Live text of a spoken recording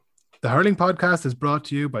The Hurling podcast is brought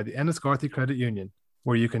to you by the Enniscorthy Credit Union,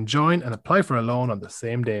 where you can join and apply for a loan on the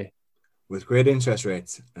same day. With great interest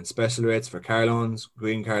rates and special rates for car loans,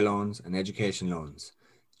 green car loans and education loans.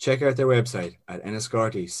 Check out their website at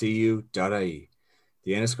enniscorthycu.ie.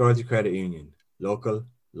 The Enniscorthy Credit Union. Local,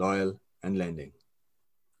 loyal and lending.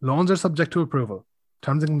 Loans are subject to approval.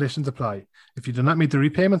 Terms and conditions apply. If you do not meet the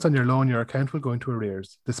repayments on your loan, your account will go into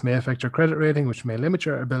arrears. This may affect your credit rating, which may limit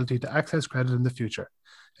your ability to access credit in the future.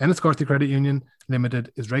 Enniscorthy Credit Union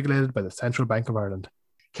Limited is regulated by the Central Bank of Ireland.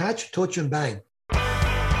 Catch, touch and bang.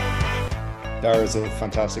 Darragh's a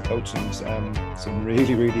fantastic coach and some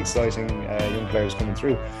really exciting young players coming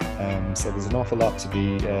through. So there's an awful lot to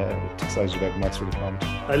be excited about in Wexford at the moment.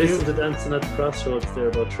 I listen to Dancing at the Crossroads there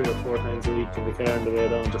about 3 or 4 times a week in the car on the way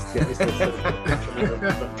down just to get myself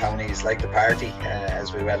set. Counties like the party,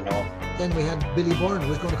 as we well know. Then we had Billy Byrne, who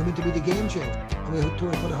was going to come in to be the game changer. And we had to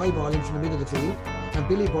put a high ball in from the middle of the field. And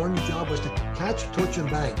Billy Byrne's job was to catch, touch and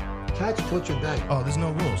bang. Catch, touch and bang. Oh, there's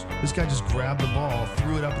no rules. This guy just grabbed the ball,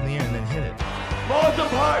 threw it up in the air and then hit it. Most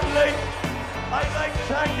importantly, I'd like to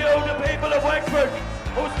thank you, the people of Wexford,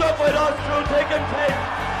 who stuck with us through thick and thin.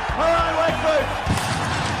 Hurrah, Wexford!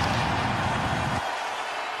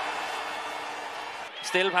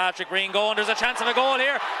 Still Patrick Green going. There's a chance of a goal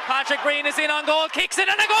here. Patrick Green is in on goal, kicks it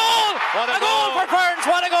and a goal! What a goal for Ferns,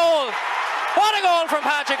 what a goal! What a goal from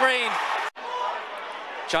Patrick Green!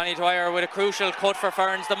 Johnny Dwyer with a crucial cut for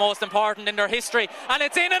Ferns, the most important in their history, and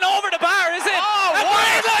it's in and over the bar, is it? Oh, a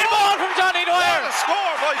great line ball from Johnny Dwyer. What a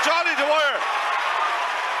score by Johnny Dwyer.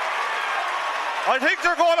 I think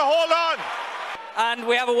they're going to hold on. And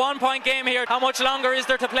we have a 1-point game here. How much longer is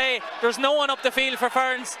there to play? There's no one up the field for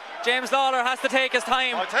Ferns. James Lawler has to take his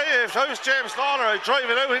time. I'll tell you, if I was James Lawler, I'd drive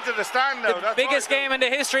it out into the stand now. The biggest game in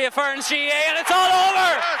the history of Ferns GA, and it's all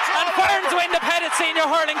over. And Ferns win the Pettitt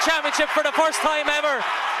Senior Hurling Championship for the first time ever.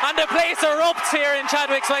 And the place erupts here in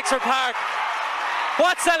Chadwick's Wexford Park.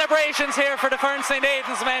 What celebrations here for the Ferns St.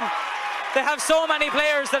 Aidan's men. They have so many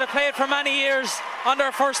players that have played for many years on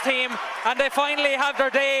their first team, and they finally have their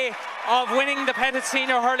day of winning the Pettitt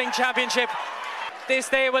Senior Hurling Championship. This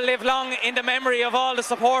day will live long in the memory of all the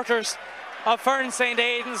supporters of Ferns St.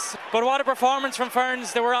 Aidan's. But what a performance from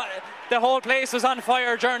Ferns. The whole place was on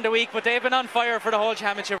fire during the week, but they've been on fire for the whole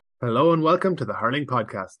championship. Hello and welcome to the Hurling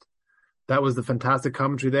Podcast. That was the fantastic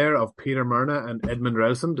commentary there of Peter Myrna and Edmund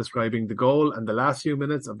Rowsome describing the goal and the last few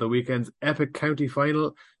minutes of the weekend's epic county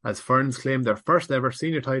final as Ferns claimed their first ever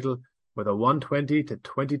senior title with a 120 to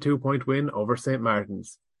 22 point win over St.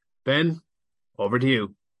 Martin's. Ben, over to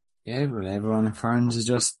you. Yeah, well, everyone in Ferns is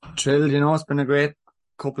just thrilled. It's been a great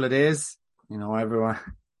couple of days. Everyone,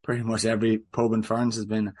 pretty much every pub in Ferns has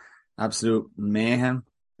been absolute mayhem.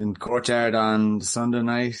 In Courtyard on Sunday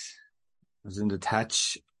night, I was in the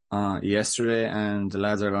Thatch yesterday, and the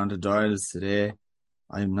lads are going to Doyle's today.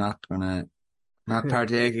 I'm not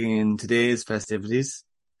partaking in today's festivities,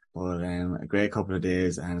 but a great couple of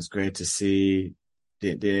days, and it's great to see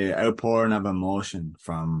the outpouring of emotion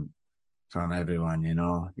from everyone.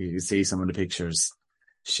 You can see some of the pictures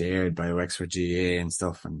shared by Wexford GA and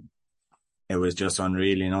stuff, and it was just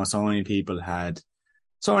unreal. So many people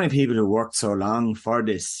who worked so long for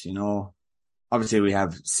this. Obviously we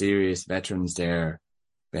have serious veterans there.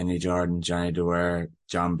 Benny Jordan, Johnny Dwyer,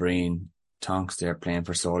 John Breen, Tonks there playing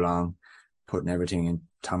for so long, putting everything in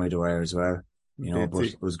Tommy Dwyer as well. But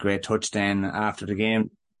it was a great touch then after the game.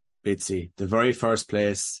 Bitsy, the very first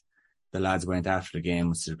place the lads went after the game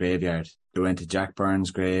was the graveyard. They went to Jack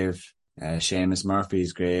Byrne's grave, Seamus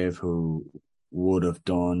Murphy's grave, who would have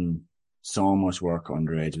done so much work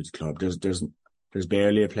underage with the club. There's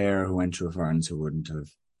barely a player who went through Ferns who wouldn't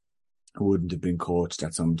have been coached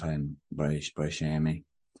at some time by Shamey.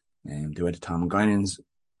 They went to Tom Guinan's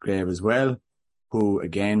grave as well, who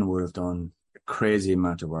again would have done a crazy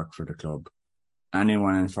amount of work for the club.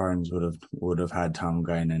 Anyone in Ferns would have had Tom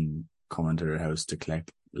Guinan coming to their house to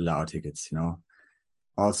collect a lot of tickets.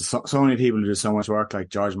 Also, so many people who do so much work, like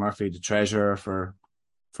George Murphy, the treasurer for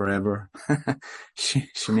forever.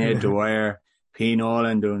 Sinead Dwyer, P.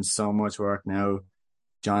 Nolan doing so much work now.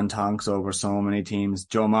 John Tonks over so many teams.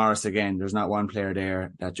 Joe Morris again. There's not one player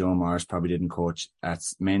there that Joe Morris probably didn't coach at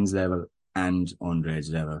men's level and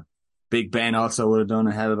underage level. Big Ben also would have done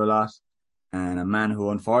a hell of a lot. And a man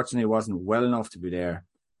who unfortunately wasn't well enough to be there,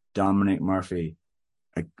 Dominic Murphy,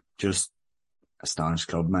 just a staunch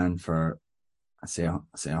clubman for, I'd say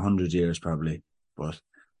 100 years probably, but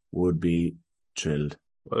would be thrilled.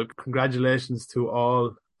 Well, congratulations to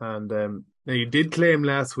all. And now you did claim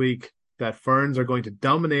last week that Ferns are going to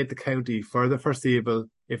dominate the county for the foreseeable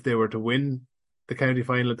if they were to win the county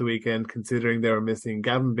final at the weekend, considering they were missing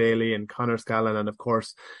Gavin Bailey and Conor Scallon and, of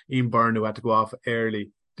course, Ian Byrne, who had to go off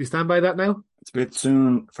early. Do you stand by that now? It's a bit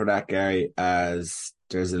soon for that, Gary, as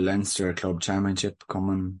there's a Leinster Club Championship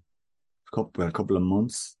coming a couple of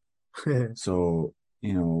months. So,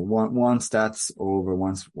 once that's over,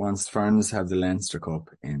 once Ferns have the Leinster Cup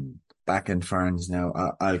back in Ferns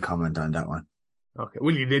now, I'll comment on that one. Okay.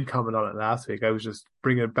 Well, you did comment on it last week. I was just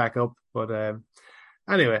bringing it back up. But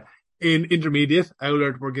anyway, in intermediate,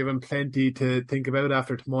 Oulart were given plenty to think about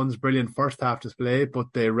after Timon's brilliant first half display, but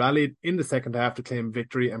they rallied in the second half to claim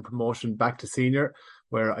victory and promotion back to senior,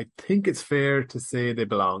 where I think it's fair to say they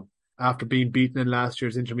belong. After being beaten in last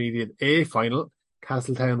year's intermediate A final,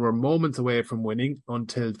 Castletown were moments away from winning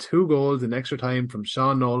until 2 goals in extra time from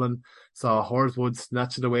Sean Nolan saw Horswood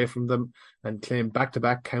snatch it away from them and claim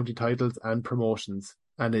back-to-back county titles and promotions.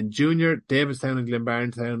 And in junior, Davidstown and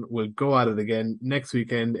Glenbarnstown will go at it again next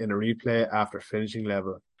weekend in a replay after finishing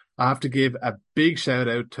level. I have to give a big shout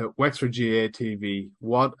out to Wexford GA TV.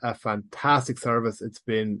 What a fantastic service it's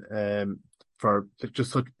been for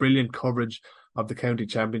just such brilliant coverage of the county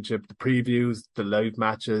championship, the previews, the live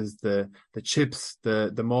matches, the chips,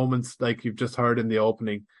 the moments like you've just heard in the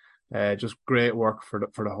opening. Just great work for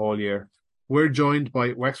the whole year. We're joined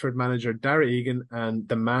by Wexford manager Darragh Egan and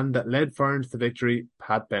the man that led Ferns to victory,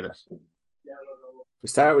 Pat Bennett. We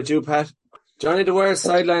start with you, Pat. Johnny Deware's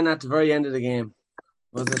sideline at the very end of the game.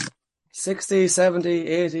 Was it 60, 70,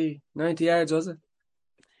 80, 90 yards, was it?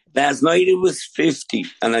 Last night it was 50,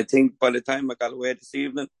 and I think by the time I got away this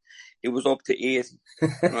evening, it was up to 80,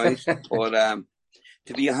 right? But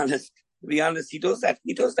to be honest, he does that.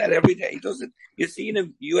 He does that every day. He does it.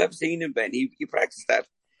 You have seen him, Ben. He practiced that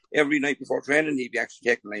every night before training. He'd be actually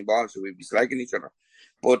taking line balls, so we'd be slagging each other.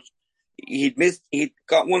 But he'd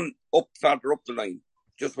got one further up the line,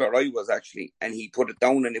 just where I was actually, and he put it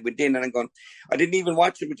down and it went in, and I'm going, I didn't even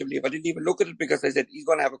watch it, would you believe? I didn't even look at it because I said, he's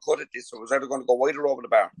going to have a cut at this, so it was either going to go wide or over the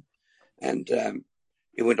bar. And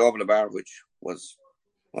it went over the bar, which was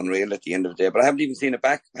unreal at the end of the day. But I haven't even seen it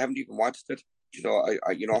back. I haven't even watched it. I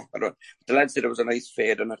don't. The lad said it was a nice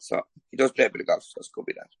fade on it, so he does play a bit of golf, so it could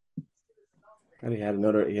be that. And he had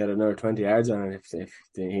another 20 yards on it if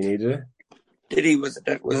he needed it. Did he? Was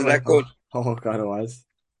that good? Oh God, it was.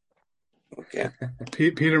 Okay.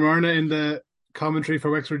 Peter Murna in the commentary for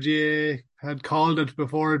Wexford GA had called it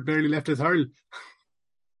before it barely left his hurl.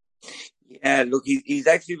 Yeah, look, he's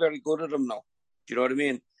actually very good at them now. Do you know what I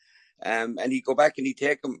mean? And he'd go back and he'd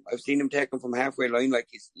take him. I've seen him take him from halfway line, like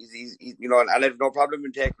he's and I'll have no problem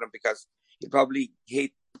in taking him because he'd probably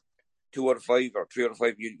hit 2 out of 5 or 3 out of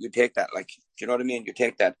 5. You take that, like, do you know what I mean? You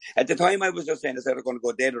take that. At the time, I was just saying it's either going to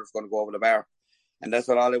go dead or it's going to go over the bar. And that's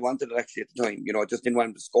all I wanted actually at the time. I just didn't want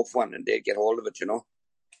him to scuff one and they'd get hold of it,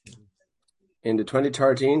 In the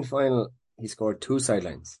 2013 final, he scored 2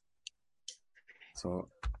 sidelines. So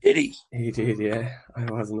did he? He did, yeah. I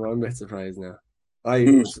wasn't one bit surprised now.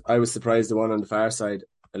 I was surprised the one on the far side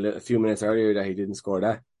a few minutes earlier that he didn't score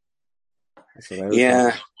that.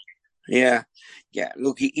 Yeah.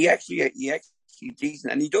 Look, he actually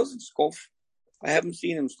decent, and he doesn't scuff. I haven't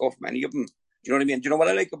seen him scuff many of them. Do you know what I mean? Do you know what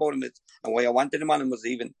I like about him? And why I wanted him on him was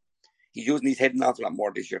he's using his head an awful lot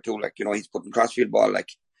more this year too. Like, he's putting crossfield ball. Like,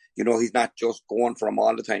 he's not just going for him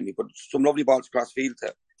all the time. He put some lovely balls crossfield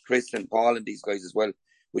to Chris and Paul and these guys as well,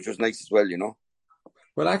 which was nice as well.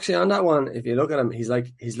 Well, actually, on that one, if you look at him, he's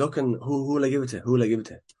looking, who will I give it to? Who will I give it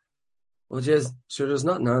to? Well, sure, there's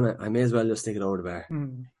nothing on it. I may as well just stick it over the bar.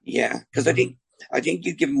 Yeah, because I think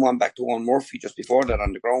you'd give him one back to Owen Murphy just before that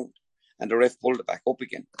on the ground, and the ref pulled it back up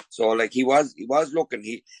again. So, like, he was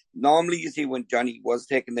looking. Normally, you see, when Johnny was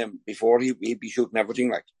taking them before, he'd be shooting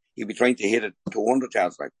everything, like, he'd be trying to hit it 200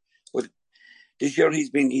 yards, like. But this year, he's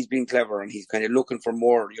been clever, and he's kind of looking for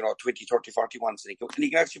more, 20, 30, 40 ones, and he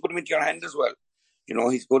can actually put them into your hand as well.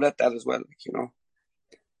 He's good at that as well,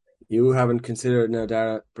 You haven't considered now,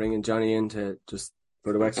 Darragh, bringing Johnny in for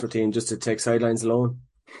the Wexford team just to take sidelines alone?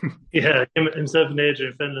 Yeah, himself and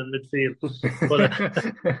Adrian Finland midfield.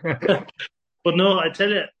 But no, I tell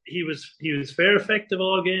you, he was fair effective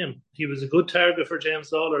all game. He was a good target for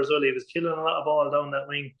James Lawler as well. He was killing a lot of ball down that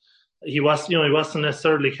wing. He wasn't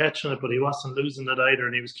necessarily catching it, but he wasn't losing it either,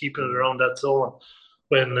 and he was keeping it around that zone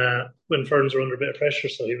when Ferns were under a bit of pressure.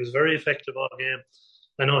 So he was very effective all game.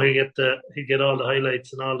 I know he'd get all the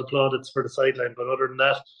highlights and all the plaudits for the sideline, but other than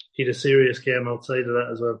that, he had a serious game outside of that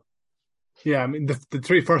as well. Yeah, I mean the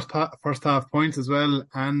 3 first half points as well,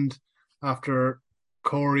 and after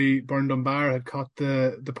Corey Byrne-Dunbar had caught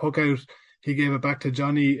the puck out, he gave it back to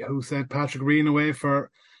Johnny, who set Patrick Reen away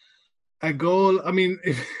for a goal. I mean,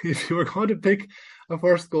 if you were going to pick a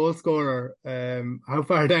first goal scorer. How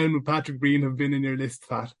far down would Patrick Breen have been in your list,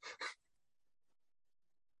 Pat?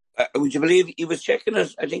 Would you believe he was checking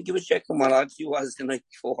it? I think he was checking what odds he was the night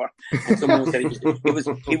before, and someone said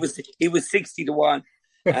he was 60-1.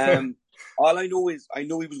 All I know is I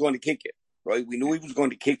knew he was going to kick it. Right, we knew he was going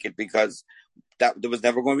to kick it because there was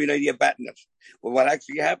never going to be an idea of batting it. But what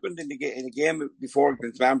actually happened in the game before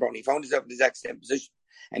against Vanbrugh, he found himself in the exact same position,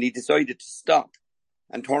 and he decided to stop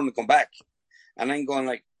and turn and come back. And I'm going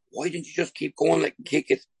like, why didn't you just keep going like and kick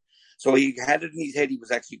it? So he had it in his head he was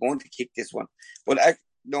actually going to kick this one. But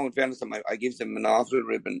no, in fairness, I give him an awful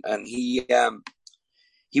ribbon, and he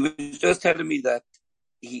was just telling me that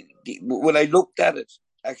when I looked at it.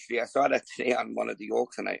 Actually, I saw that today on one of the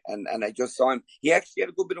Oaks, and I just saw him. He actually had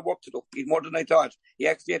a good bit of work to do. He's more than I thought. He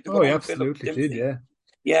actually had to go. Oh, he absolutely did, yeah.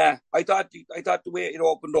 Yeah, I thought the way it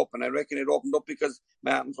opened up, and I reckon it opened up because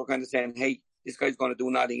Martins were kind of saying, "Hey, this guy's going to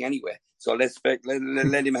do nothing anyway, so let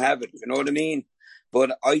him have it." You know what I mean?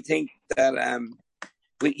 But I think that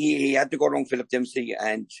he had to go around Philip Dempsey,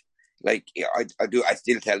 and like I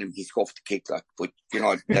still tell him he scuffed the kick, like, but you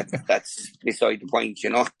know that's beside the point, you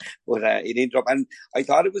know. But it ended up, and I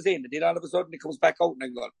thought it was in, and then all of a sudden it comes back out, and I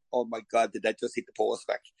go, "Oh my God, did that just hit the post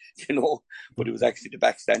back?" You know. But it was actually the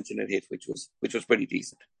back stanchion it hit, which was pretty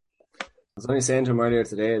decent. I was only saying to him earlier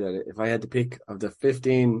today that if I had to pick of the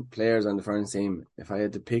 15 players on the Ferns team, if I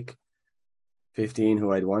had to pick 15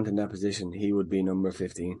 who I'd want in that position, he would be number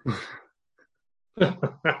 15.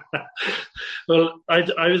 Well,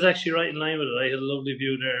 I was actually right in line with it. I had a lovely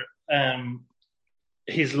view there.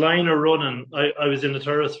 His line of running, I was in the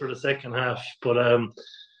terrace for the second half, but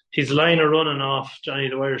his line of running off Johnny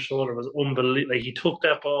Dwyer's shoulder was unbelievable. Like, he took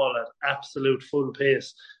that ball at absolute full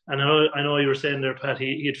pace. And I know you were saying there, Pat,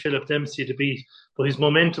 he had Philip Dempsey to beat, but his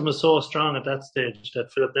momentum was so strong at that stage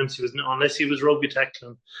that Philip Dempsey was, unless he was rugby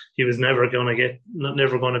tackling, he was never going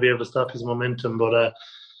to be able to stop his momentum. But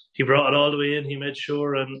he brought it all the way in. He made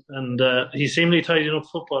sure, and he's seemingly tidy enough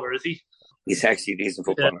footballer, is he? He's actually a decent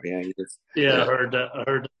footballer. Yeah, he is. Yeah, I heard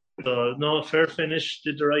that. So, no, fair finish,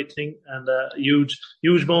 did the right thing, and huge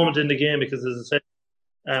moment in the game because, as I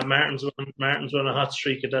said, Martin's on a hot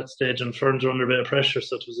streak at that stage, and Ferns were under a bit of pressure,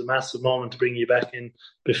 so it was a massive moment to bring you back in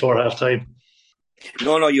before half time.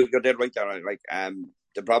 No, you're dead right there. Like,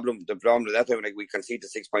 the problem at that time, like, we conceded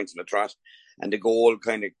 6 points in the trot, and the goal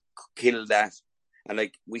kind of killed that. And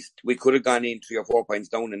like we could have gone in 3 or 4 points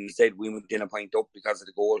down, and instead we went in a point up because of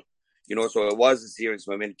the goal. You know, so it was a serious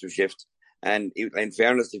momentum shift. And in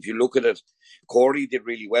fairness, if you look at it, Corey did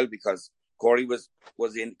really well because Corey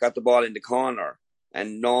got the ball in the corner.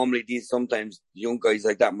 And normally sometimes young guys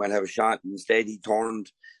like that might have a shot. Instead, he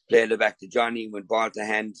turned, played it back to Johnny, went ball to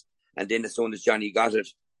hand, and then as soon as Johnny got it,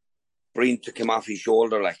 Breen took him off his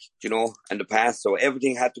shoulder, like, you know, and the pass. So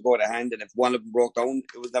everything had to go to hand, and if one of them broke down,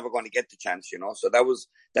 it was never going to get the chance, you know. So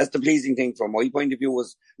that's the pleasing thing from my point of view,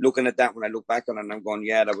 was looking at that when I look back on it, and I'm going,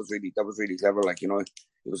 yeah, that was really clever, like, you know, it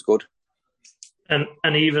was good.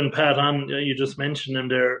 And even Pat, you just mentioned him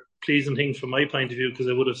there. Pleasing thing from my point of view, because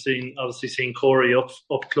I would have seen Corey up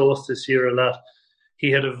close this year a lot.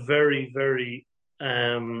 He had a very, very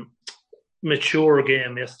mature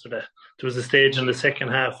game yesterday. There was a stage in the second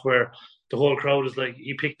half where the whole crowd was like,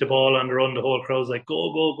 he picked the ball on the run, the whole crowd was like,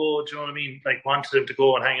 go, go, go, do you know what I mean? Like, wanted him to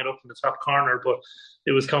go and hang it up in the top corner, but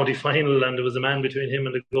it was county final and there was a man between him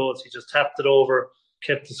and the goals. He just tapped it over,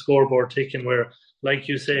 kept the scoreboard ticking, where, like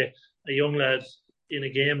you say, a young lad in a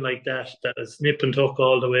game like that is nip and tuck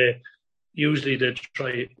all the way, usually they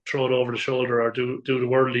try throw it over the shoulder or do the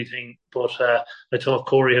worldly thing. But I thought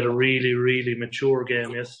Corey had a really, really mature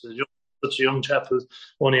game yesterday. Such a young chap who's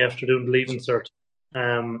only after doing the leaving cert.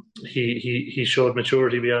 He showed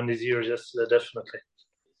maturity beyond his years yesterday, definitely.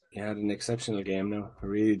 He had an exceptional game now. He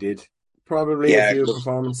really did. Probably a few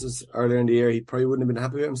performances earlier in the year he probably wouldn't have been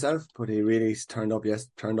happy with himself, but he really turned up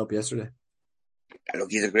yesterday.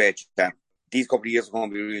 Look, he's a great chap. These couple of years are going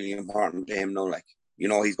to be really important to him now. Like, you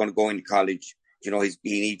know, he's going to go into college. You know, he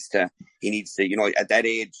needs to, you know, at that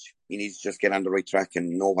age, he needs to just get on the right track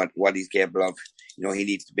and know what he's capable of. You know, he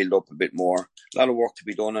needs to build up a bit more. A lot of work to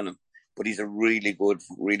be done on him. But he's a really good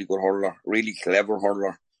hurler, really clever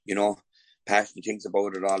hurler. You know, passionate things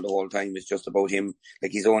about it all the whole time. It's just about him.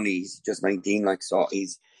 Like, he's just 19. Like, so he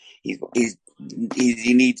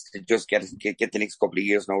needs to just get the next couple of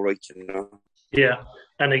years now right. You know. Yeah,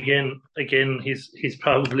 and again, he's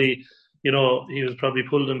probably, you know, he was probably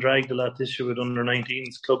pulled and dragged a lot this year with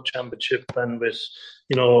under-19s club championship and with,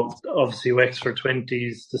 you know, obviously Wexford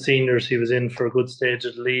 20s, the seniors. He was in for a good stage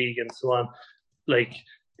of the league and so on. Like,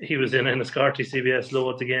 he was in Enniscorthy CBS,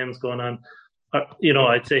 loads of games going on.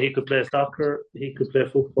 I'd say he could play soccer, he could play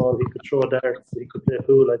football, he could throw darts, he could play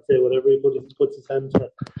pool. I'd say whatever he puts his hand to,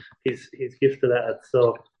 he's gifted at it.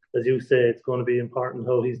 So, as you say, it's going to be important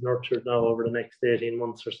how he's nurtured now over the next 18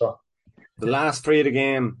 months or so. The last free of the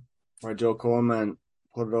game, where Joe Coleman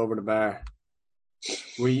put it over the bar.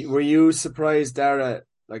 Were you surprised, Darragh?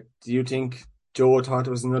 Like, do you think Joe thought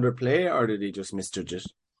it was another play, or did he just misjudge it?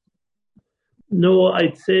 No,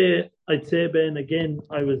 I'd say Ben, again,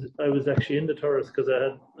 I was actually in the terrace because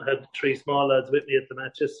I had 3 small lads with me at the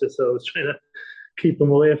match yesterday, so I was trying to keep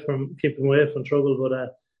them away from trouble.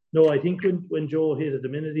 But no, I think when Joe hit it, the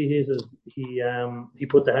minute he hit it, he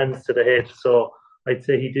put the hands to the head. So I'd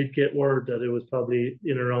say he did get word that it was probably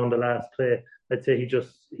in around the last play. I'd say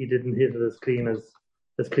he didn't hit it as clean as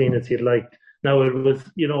he'd liked. Now it was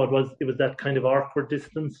that kind of awkward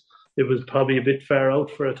distance. It was probably a bit far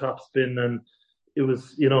out for a top spin, and it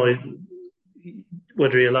was,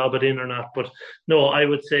 whether he allowed it in or not. But no, I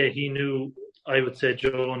would say Joe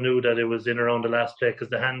knew that it was in around the last play because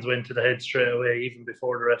the hands went to the head straight away, even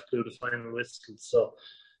before the ref blew the final whistle. So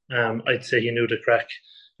I'd say he knew the crack.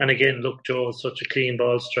 And again, look, Joe is such a clean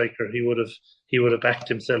ball striker. He would have backed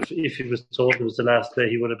himself if he was told it was the last play.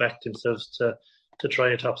 He would have backed himself to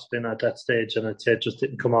try a top spin at that stage, and I'd say it just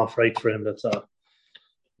didn't come off right for him. That's all.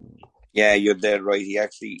 Yeah, you're dead right. He'd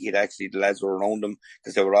actually the lads were around him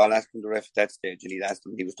because they were all asking the ref at that stage, and he'd asked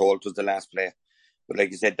him. He was told it was the last play. But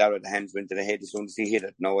like you said, Darragh, the hands went to the head as soon as he hit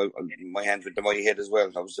it. No, my hands went to my head as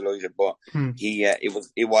well. I was delighted, but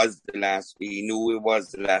it was the last. He knew it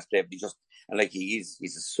was the last play, but he's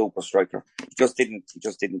a super striker. He just didn't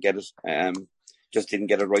get it. Just didn't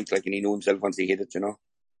get it right. Like, and he knew himself once he hit it.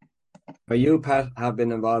 But you, Pat, have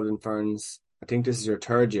been involved in Ferns. I think this is your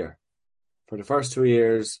 3rd year. For the first 2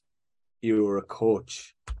 years, you were a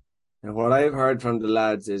coach. And what I've heard from the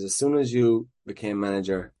lads is as soon as you became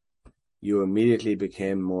manager, you immediately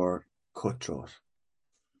became more cutthroat.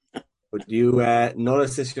 Would you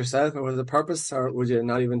notice this yourself, or was it purpose, or would you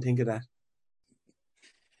not even think of that?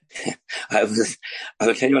 I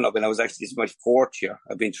will tell you now, when I was actually, this is my 4th year.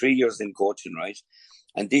 I've been 3 years in coaching, right?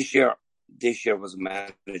 And this year was a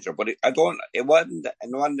manager, but I don't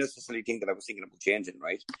necessarily think that I was thinking about changing,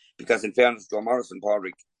 right? Because in fairness, Joe Morrison,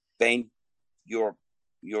 Padraig, Ben, your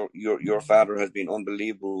father has been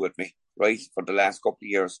unbelievable with me, right, for the last couple of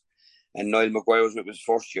years. And Niall Maguire was with his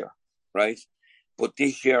 1st year, right? But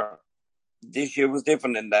this year was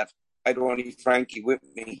different in that I don't need Frankie with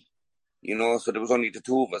me, so there was only the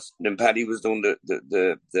 2 of us. And then Paddy was doing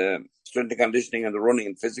the strength and conditioning and the running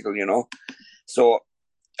and physical, So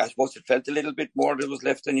I suppose it felt a little bit more that was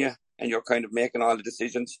left in you, and you're kind of making all the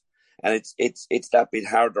decisions, and it's that bit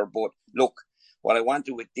harder. But look, what I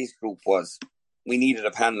wanted with this group was we needed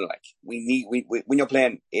a panel. Like we when you're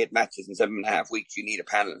playing 8 matches in 7.5 weeks, you need a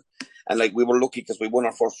panel. And like we were lucky because we won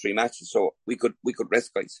our first 3 matches, so we could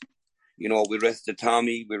rest guys. We rested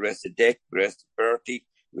Tommy, we rested Dick, we rested Bertie,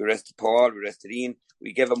 we rested Paul, we rested Ian.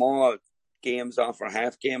 We gave them all games off or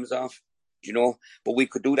half games off, But we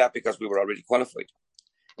could do that because we were already qualified.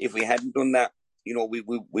 If we hadn't done that, we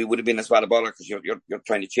would have been a swat of baller because you're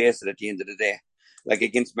trying to chase it at the end of the day. Like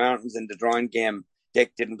against Martins in the drawing game,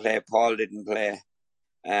 Dick didn't play, Paul didn't play,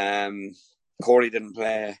 Corey didn't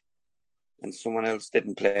play, and someone else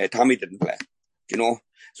didn't play. Tommy didn't play,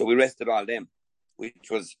 So we rested all them, which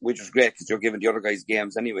was great because you're giving the other guys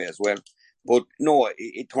games anyway as well. But no,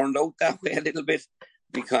 it turned out that way a little bit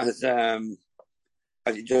because it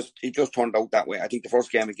just turned out that way. I think the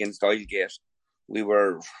first game against Islegate, we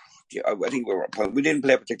didn't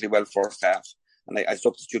play particularly well first half, and I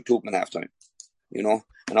substitute 2 in half time, and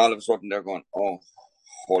all of a sudden they're going, oh,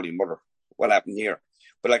 holy mother, what happened here?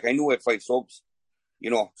 But like I knew I had 5 subs,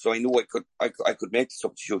 so I knew I could make the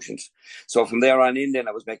substitutions. So from there on in, then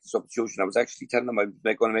I was making substitution. I was actually telling them I was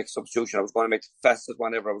going to make a substitution. I was going to make the fastest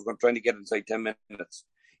one ever. I was trying to get inside 10 minutes.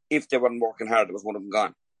 If they weren't working hard, there was one of them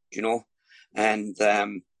gone, And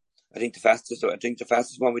I think the fastest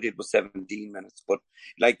one we did was 17 minutes. But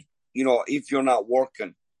if you're not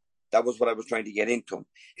working, that was what I was trying to get into.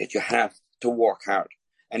 That you have to work hard.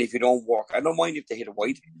 And if you don't work, I don't mind if they hit a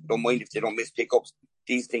wide. I don't mind if they don't miss pickups.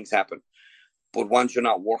 These things happen. But once you're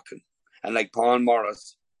not working, and like Paul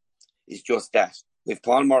Morris is just that. If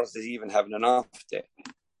Paul Morris is even having an off day,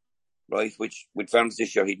 right, which with Ferns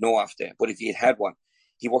this year, he'd no off day. But if he had one,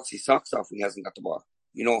 he works his socks off when he hasn't got the ball.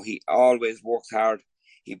 He always works hard.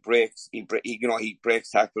 He breaks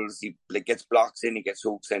tackles. He gets blocks in. He gets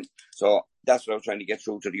hooks in. So that's what I was trying to get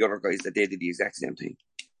through to the other guys that they did the exact same thing.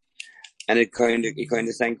 And it kind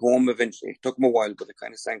of sank home eventually. It took him a while, but it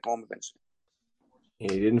kind of sank home eventually. He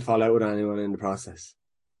didn't fall out with anyone in the process.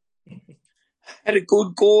 had a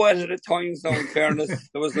good go at it at times now, in fairness.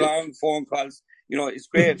 There was long phone calls. You know, it's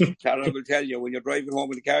great. Tara will tell you, when you're driving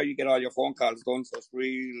home in the car, you get all your phone calls done, so it's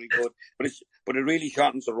really good. But it really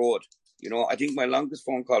shortens the road. You know, I think my longest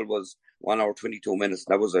phone call was 1 hour, 22 minutes.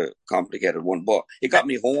 That was a complicated one, but it got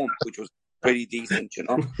me home, which was pretty decent, you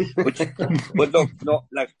know. But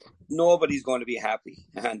look, nobody's going to be happy.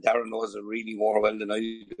 And Darragh knows it really more well than I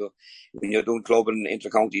do. When you're doing club and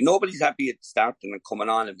inter-county, nobody's happy at starting and coming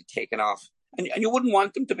on and be taken off. And you wouldn't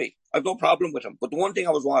want them to be. I've no problem with them. But the one thing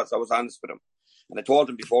I was honest with them. And I told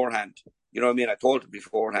him beforehand, you know what I mean? I told him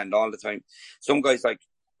beforehand all the time. Some guys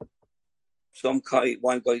one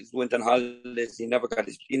guy went on holidays, he never got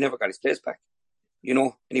his place back, you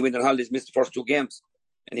know, and he went on holidays, missed the first 2 games,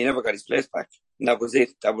 and he never got his place back. And that was it.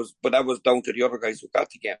 That was down to the other guys who got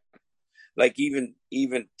the game. Like even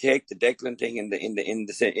take the Declan thing in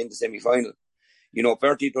the semi-final. You know,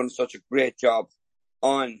 Bertie done such a great job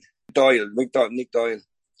on Nick Doyle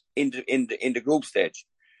in the group stage.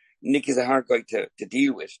 Nick is a hard guy to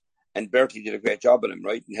deal with, and Bertie did a great job on him,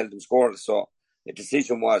 right, and held him scoreless. So the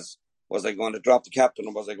decision was I going to drop the captain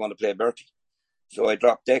or was I going to play Bertie? So I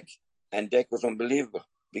dropped Deck, and Deck was unbelievable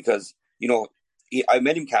because, you know, I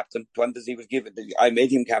made him captain. As he was given, I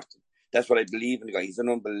made him captain. That's what I believe in the guy. He's an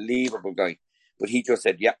unbelievable guy. But he just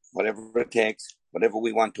said, yeah, whatever it takes, whatever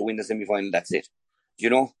we want to win the semi-final, that's it.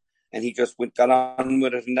 You know? And he just got on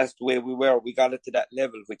with it, and that's the way we were. We got it to that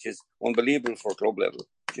level, which is unbelievable for club level.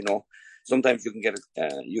 You know, sometimes you can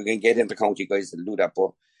get into county guys that do that,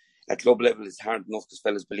 but at club level, it's hard enough because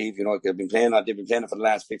fellas believe, you know, they've been playing for the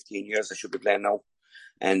last 15 years. I should be playing now,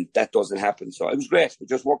 and that doesn't happen. So it was great. It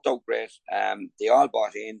just worked out great. They all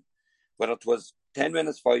bought in, whether it was 10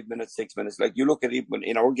 minutes, 5 minutes, 6 minutes. Like you look at it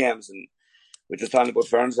in our games, and we're just talking about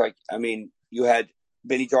Ferns. Like, I mean, you had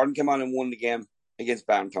Billy Jordan come on and won the game against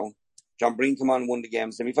Barntown. John Breen come on and won the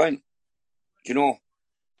game semi-final. You know,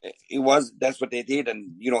 that's what they did,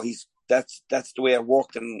 and you know that's the way it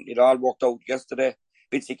worked, and it all worked out yesterday.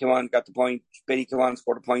 Bitsy came on, got the point. Benny came on,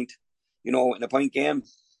 scored a point. You know, in a point game,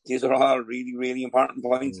 these are all really, really important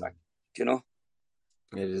points. Like, you know,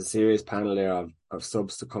 it is a serious panel there of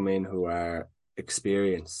subs to come in who are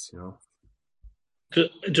experienced. You know,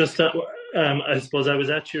 just that. I suppose I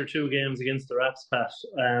was at your 2 games against the Raps, Pat.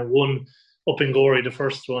 One up in Gorey, the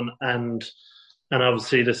first one, and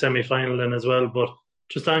obviously the semi-final then as well. But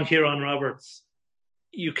just on Kieran Roberts,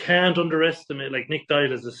 you can't underestimate. Like, Nick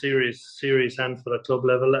Doyle is a serious handful at club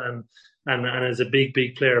level, and is a big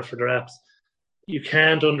player for the Raps. You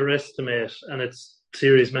can't underestimate, and it's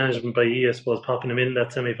serious management by I suppose, popping him in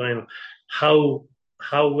that semi-final. How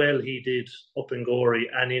well he did up in Gorey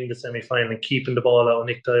and in the semi-final, and keeping the ball out of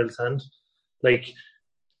Nick Doyle's hand. Like,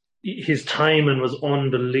 his timing was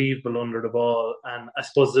unbelievable under the ball, and I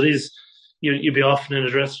suppose it is. You'd be often in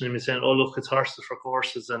the dressing room saying, "Oh, look, it's horses for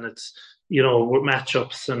courses, and it's, you know,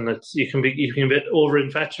 matchups, and it's you can be a bit over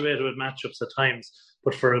infatuated with matchups at times."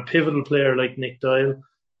 But for a pivotal player like Nick Doyle,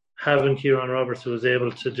 having Kieran Roberts, who was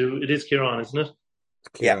able to do it, is Kieran, isn't it?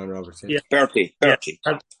 Kieran Roberts, yeah. Bertie. Yeah.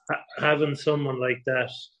 Having someone like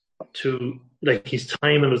that, to, like, his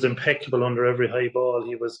timing was impeccable under every high ball.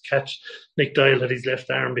 He was Nick Doyle had his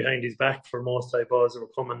left arm behind his back for most high balls that were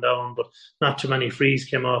coming down, but not too many frees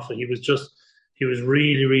came off, and he was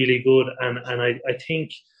really, really good. And I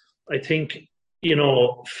think, you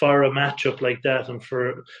know, for a matchup like that, and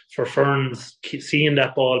for Ferns, seeing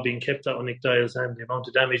that ball being kept out of Nick Doyle's hand, the amount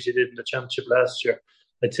of damage he did in the championship last year,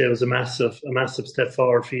 I'd say it was a massive step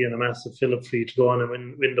forward for you, and a massive fill-up for you to go on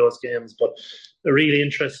and win those games. But really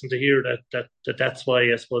interesting to hear that's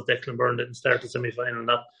why, I suppose, Declan Byrne didn't start the semi-final.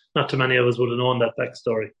 Not too many of us would have known that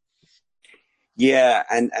backstory. Yeah,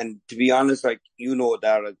 and to be honest, like, you know,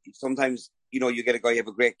 Darragh, sometimes, you know, you get a guy have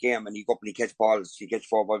a great game and you go up and he catch balls, he catch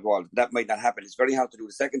 4 or 5 balls. That might not happen. It's very hard to do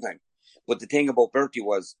the second time. But the thing about Bertie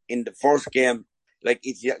was, in the first game, like,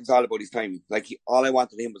 it's all about his timing. Like, all I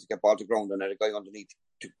wanted him was to get ball to ground and had a guy underneath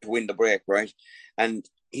to win the break, right? And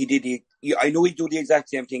he did. I know he'd do the exact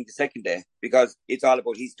same thing the second day, because it's all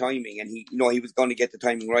about his timing, and he was going to get the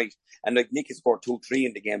timing right. And like, Nick had scored 2-3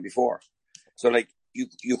 in the game before, so like,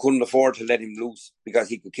 you couldn't afford to let him loose, because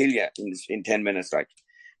he could kill you in 10 minutes. Like,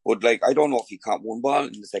 but like, I don't know if he caught 1 ball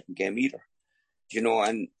in the second game either. You know,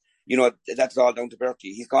 and you know, that's all down to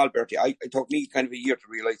Bertie. He's called Bertie. It took me kind of a year to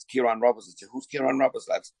realise Kieran Roberts. I said, who's Kieran Roberts,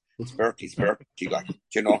 lads? It's Bertie. Like,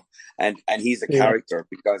 you know, and he's a character,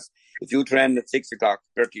 because if you train at 6 o'clock,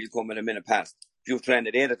 Bertie will come in a minute past. If you train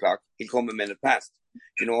at 8 o'clock, he'll come a minute past.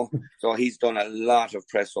 You know, so he's done a lot of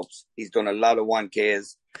press ups. He's done a lot of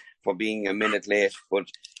 1Ks for being a minute late. But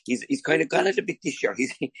he's kind of gone at a bit this year.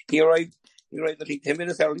 He arrived I think 10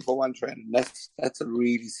 minutes early for one training. That's a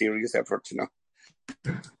really serious effort, you know.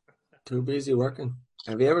 Too busy working.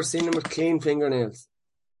 Have you ever seen him with clean fingernails?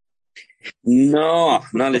 No,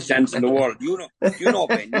 not a chance in the world. You know,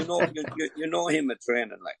 Ben. You know him at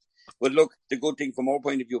training, like. But look, the good thing from our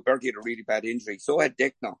point of view, Bertie had a really bad injury. So had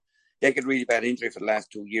Dick now. Dick had a really bad injury for the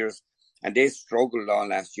last 2 years, and they struggled all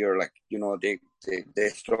last year. Like, you know, they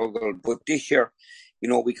struggled. But this year, you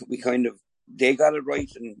know, we kind of, they got it right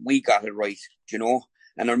and we got it right. You know.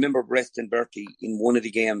 And I remember resting Bertie in one of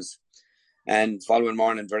the games, and following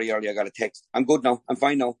morning, very early, I got a text. I'm good now. I'm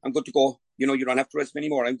fine now. I'm good to go. You know, you don't have to rest me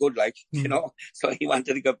anymore. I'm good, like, you know. So he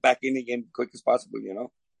wanted to get back in again quick as possible, you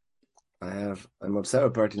know. I'm upset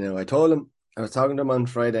with Bertie now. I told him, I was talking to him on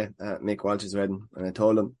Friday at Mick Walsh's wedding, and I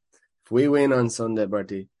told him, if we win on Sunday,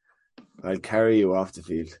 Bertie, I'll carry you off the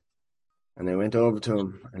field. And I went over to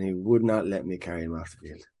him, and he would not let me carry him off the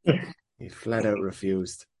field. He flat out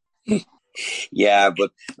refused. Yeah,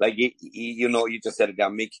 but like you know, you just said it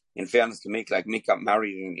down. Mick, in fairness to Mick, like Mick got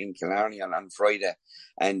married in Killarney on Friday,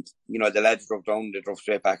 and you know the lads drove down, they drove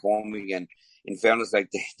straight back home again. In fairness, like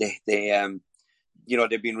they you know,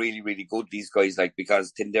 they've been really, really good, these guys, like,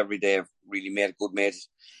 because every day have really made a good mate,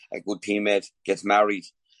 a good teammate, gets married,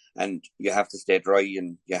 and you have to stay dry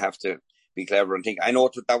and you have to be clever and think. I know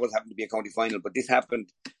that was happened to be a county final, but this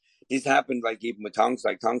happened like even with Tonks.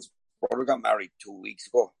 Like Tonks' brother got married 2 weeks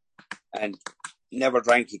ago and never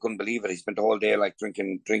drank. He couldn't believe it. He spent the whole day like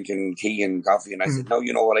drinking tea and coffee. And I said, no,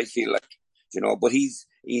 you know what I feel like, you know, but he's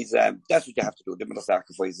that's what you have to do. Different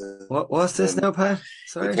sacrifices. What's this now, Pat?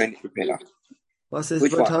 Sorry. What's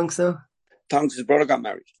this about Tonks now? Tonks' brother got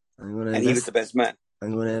married. And he was the best man.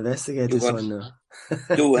 I'm going to investigate this one now.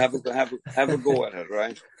 Do have a go at it,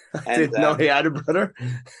 right? I didn't know he had a brother.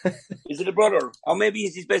 Is it a brother? Or maybe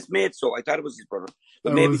he's his best mate, so I thought it was his brother.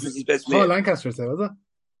 But maybe it was his best mate. Oh, Lancaster said, was it?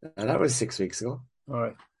 That was 6 weeks ago. All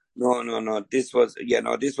right. No. This one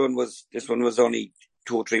was only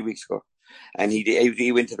 2 or 3 weeks ago. And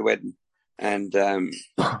he went to the wedding. And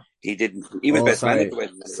he didn't. He was best man at the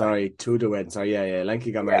wedding. Sorry, to the wedding. Sorry, yeah.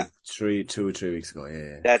 Lanky got married 2 or 3 weeks ago.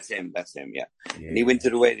 Yeah. That's him. Yeah. And he went to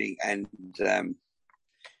the wedding and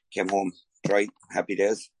came home dry, happy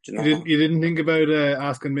days. You know? You didn't think about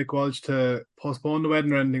asking Mick Walsh to postpone the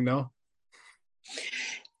wedding or anything, no?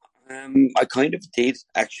 I kind of did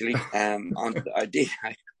actually. I did,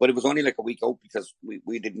 but it was only like a week out because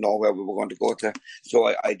we didn't know where we were going to go to. So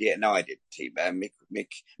I did. No, I did.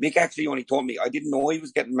 Mick actually only told me. I didn't know he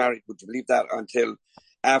was getting married. Would you believe that? Until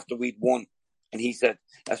after we'd won, and he said,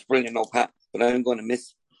 "That's brilliant, no Pat, but I'm going to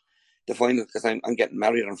miss the final because I'm getting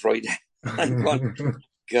married on Friday." I'm going,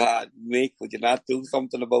 God, Mick, would you not do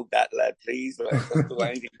something about that, lad, please? Like, don't do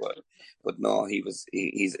anything. But no, he's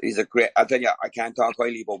a great. I'll tell you, I can't talk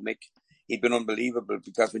highly about Mick. He'd been unbelievable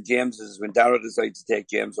because when Darragh decided to take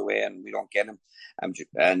James away and we don't get him,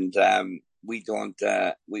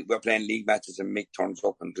 we're playing league matches and Mick turns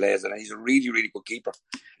up and plays, and he's a really, really good keeper.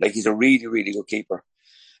 Like, he's a really, really good keeper.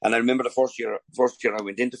 And I remember the first year I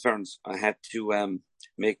went into Ferns, I had to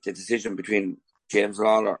make the decision between James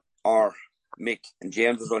Lawler or Mick, and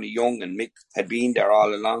James was only young and Mick had been there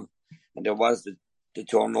all along, and there was the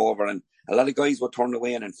turnover, and a lot of guys were turned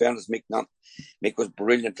away, and in fairness, Mick was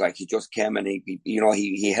brilliant. Like, he just came and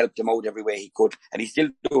he helped them out every way he could, and he's still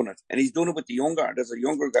doing it, and he's doing it with the younger. There's a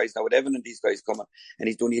younger guys now with Evan and these guys coming, and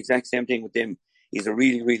he's doing the exact same thing with them. He's a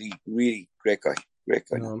really, really, really great guy.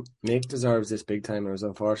 Mick deserves this big time. It was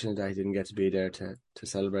unfortunate that he didn't get to be there to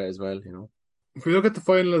celebrate as well, you know. If we look at the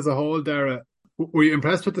final as a whole, Darragh, were you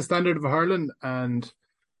impressed with the standard of hurling? And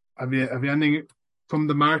have you anything from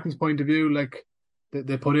the Martins' point of view? Like,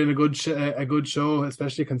 they put in a good show,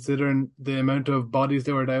 especially considering the amount of bodies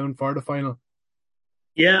they were down for the final.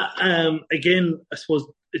 Yeah, again, I suppose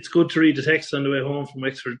it's good to read the text on the way home from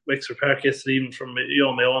Wexford Park yesterday, even from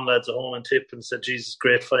my own lads at home, and Tip, and said, "Jesus,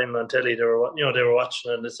 great final on telly." They were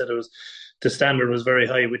watching it, and they said the standard was very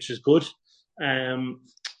high, which is good.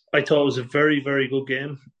 I thought it was a very, very good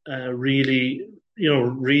game. Really,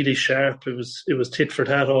 really sharp. It was tit for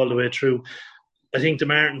tat all the way through. I think the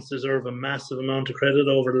Martins deserve a massive amount of credit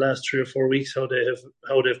over the last 3 or 4 weeks, how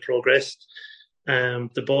they've progressed.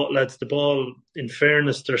 The ball, in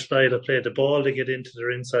fairness, their style of play, the ball they get into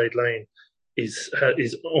their inside line is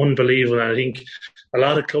unbelievable. And I think a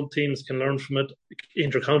lot of club teams can learn from it,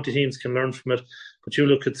 inter-county teams can learn from it. But you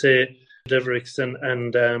look at, say, Devericks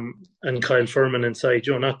and Kyle Furman inside,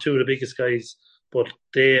 not two of the biggest guys, but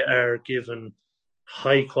they are given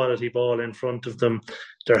high quality ball in front of them.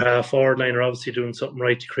 Their half forward line are obviously doing something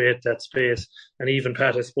right to create that space. And even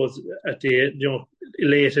Pat, I suppose, at the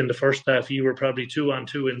late in the first half, you were probably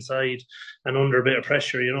 2-on-2 inside and under a bit of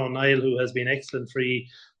pressure. Niall, who has been excellent free,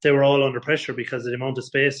 they were all under pressure because of the amount of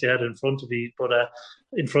space they had in front of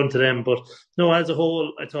them. But no, as a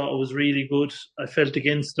whole, I thought it was really good. I felt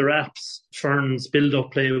against the Raps, Ferns'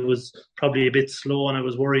 build-up play was probably a bit slow, and I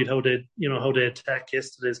was worried how they attacked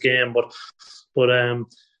yesterday's game. But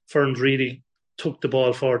Ferns really took the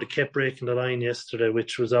ball forward. They kept breaking the line yesterday,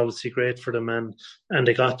 which was obviously great for them, and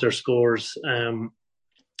they got their scores.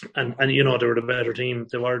 And they were the better team.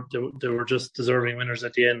 They were just deserving winners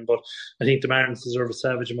at the end. But I think the Martins deserve a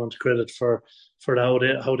savage amount of credit for how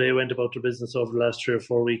they went about their business over the last 3 or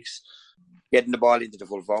 4 weeks. Getting the ball into the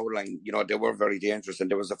full forward line, they were very dangerous, and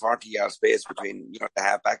there was a 40-yard space between the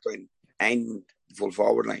half back line and the full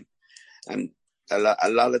forward line, and a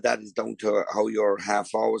lot of that is down to how your half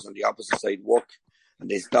forwards on the opposite side work, and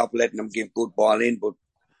they stopped letting them give good ball in. But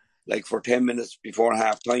like for 10 minutes before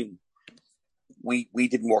half time, we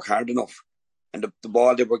didn't work hard enough, and the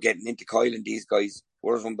ball they were getting into Kyle and these guys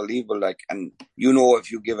was unbelievable. Like, and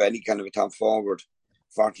if you give any kind of a top forward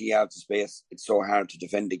 40 yards of space, it's so hard to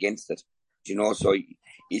defend against it. So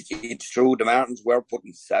it's true. The Martins were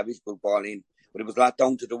putting savage good ball in, but it was a lot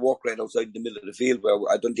down to the work right outside the middle of the field, where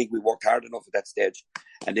I don't think we worked hard enough at that stage.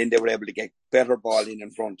 And then they were able to get better ball in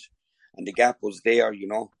front, and the gap was there,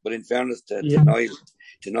 But in fairness to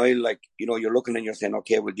Niall, like, you're looking and you're saying,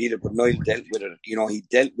 okay, we'll deal it, but Niall dealt with it. He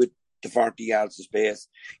dealt with the 40 yards of space.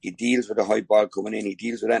 He deals with the high ball coming in. He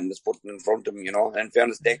deals with that and that's putting in front of him, And in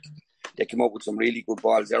fairness, they came up with some really good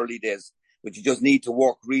balls early days, but you just need to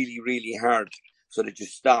work really, really hard so that you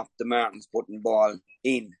stop the Martins putting ball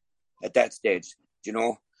in at that stage,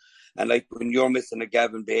 And like when you're missing a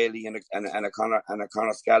Gavin Bailey and a Conor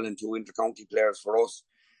Scallon, 2 inter-county players for us,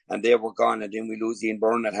 and they were gone, and then we lose Ian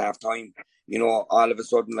Byrne at half time, all of a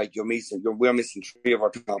sudden, like we're missing 3 of our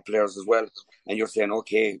top players as well, and you're saying,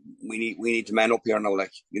 okay, we need to man up here now,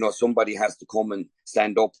 like, somebody has to come and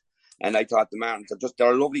stand up. And I thought the Martins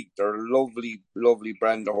they're a lovely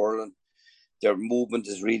brand of hurling. Their movement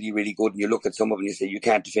is really, really good, and you look at some of them and you say, you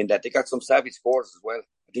can't defend that. They got some savage scores as well.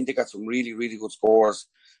 I think they got some really, really good scores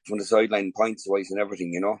from the sideline, points-wise and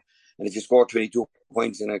everything, And if you score 22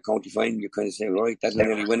 points in a county final, you kind of say, right, that's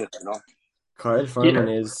nearly win it, Kyle Furman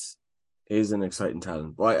is an exciting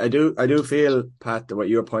talent. But I do feel, Pat, that what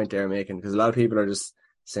your point there making, because a lot of people are just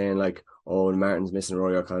saying like, oh, the Martins missing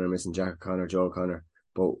Rory O'Connor, missing Jack O'Connor, Joe O'Connor,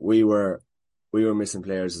 but we were missing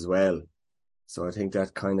players as well. So I think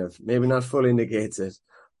that kind of maybe not fully negates it,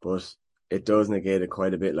 but it does negate it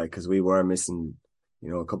quite a bit, like, because we were missing,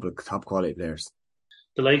 a couple of top quality players.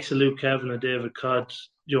 The likes of Luke Kavanagh, David Codd,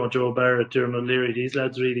 Joe Barrett, Dermot Leary, these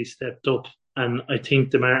lads really stepped up. And I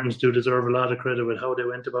think the Martins do deserve a lot of credit with how they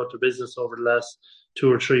went about their business over the last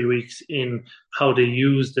 2 or 3 weeks in how they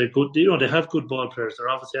use the good, they have good ball players. They're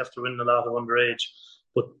obviously after winning a lot of underage,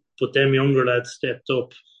 but them younger lads stepped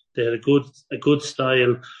up. They had a good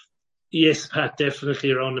style. Yes, Pat,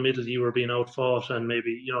 definitely around the middle you were being outfought, and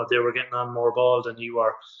maybe, they were getting on more ball than you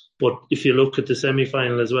were. But if you look at the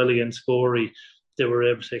semi-final as well against Gorey, they were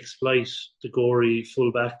able to exploit the Gorey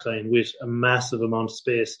full back line with a massive amount of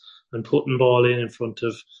space and putting ball in front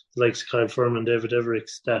of the likes of Kyle Furman, David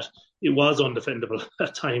Evericks, that it was undefendable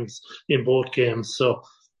at times in both games. So,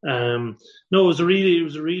 no, it was really,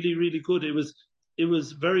 really good. It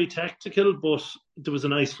was very tactical, but there was a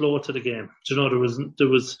nice flow to the game.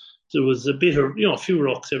 There was a bit of, a few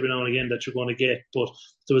rocks every now and again that you're going to get, but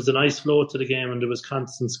there was a nice flow to the game and there was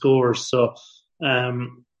constant scores. So,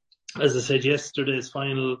 as I said, yesterday's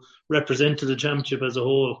final represented the championship as a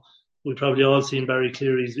whole. We probably all seen Barry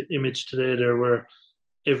Cleary's image today there, where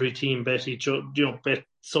every team bet bet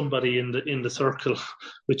somebody in the circle,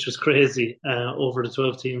 which was crazy, over the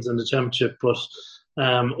 12 teams in the championship. But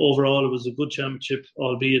overall, it was a good championship,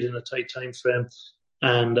 albeit in a tight time frame.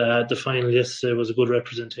 And the final yesterday was a good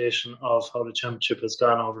representation of how the championship has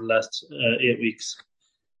gone over the last 8 weeks.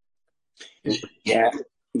 Yeah,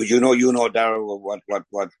 but Darragh,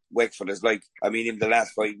 what Wexford is like. I mean, in the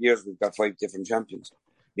last 5 years, we've got 5 different champions.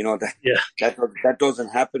 That doesn't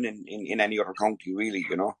happen in any other county, really.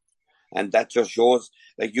 And that just shows,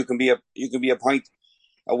 like, you can be a point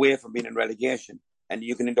away from being in relegation, and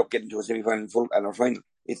you can end up getting to a semi-final and a final.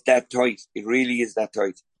 It's that tight. It really is that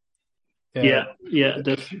tight. Yeah,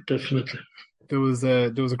 definitely. There was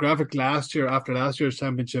a graphic last year after last year's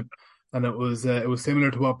championship, and it was similar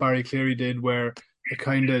to what Barry Cleary did, where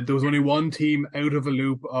there was only one team out of a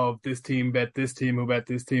loop of this team bet this team who bet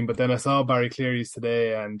this team. But then I saw Barry Cleary's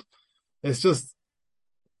today, and it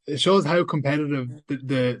shows how competitive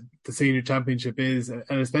the senior championship is, and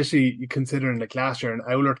especially considering like last year and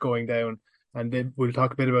Owlert going down, and we'll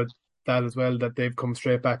talk a bit about that as well, that they've come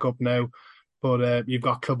straight back up now. But you've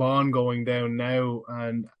got Clubon going down now,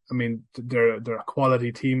 and I mean they're a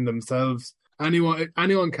quality team themselves.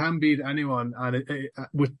 Anyone can beat anyone, and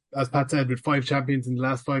with, as Pat said, with 5 champions in the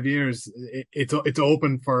last 5 years, it's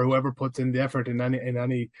open for whoever puts in the effort in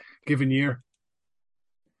any given year.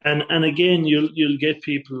 And again, you'll get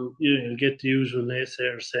people, you'll get the usual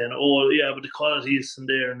naysayers saying, "Oh, yeah, but the quality isn't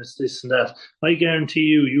there, and it's this and that." I guarantee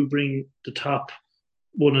you bring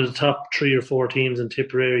one of the top 3 or 4 teams in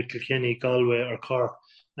Tipperary, Kilkenny, Galway, or Cork,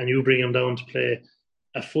 and you bring them down to play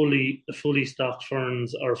a fully stocked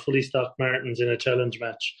Ferns or fully stocked Martins in a challenge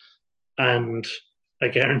match, and I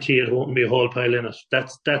guarantee it won't be a whole pile in it.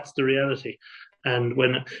 That's the reality. And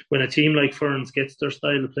when a team like Ferns gets their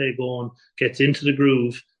style of play going, gets into the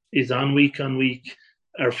groove, is on week,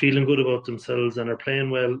 are feeling good about themselves and are playing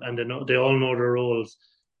well, and they all know their roles,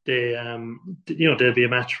 they'll be a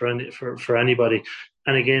match for anybody.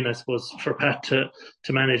 And again, I suppose for Pat to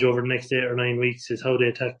manage over the next 8 or 9 weeks is how they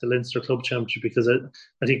attack the Leinster Club Championship, because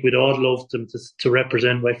I think we'd all love them to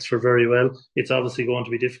represent Wexford very well. It's obviously going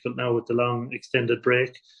to be difficult now with the long extended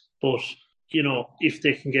break, but if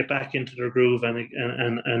they can get back into their groove and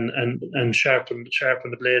sharpen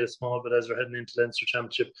the blade a small bit as we're heading into the Leinster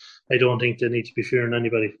Championship, I don't think they need to be fearing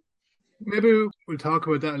anybody. Maybe we'll talk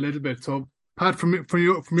about that a little bit. So, Pat, from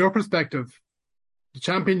your perspective, the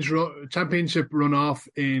championship run off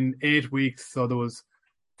in 8 weeks. So there was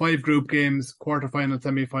 5 group games, quarterfinal,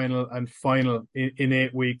 semi-final, and final in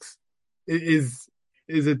 8 weeks. Is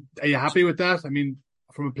it? Are you happy with that? I mean,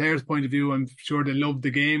 from a player's point of view, I'm sure they love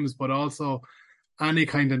the games, but also any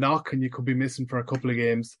kind of knock, and you could be missing for a couple of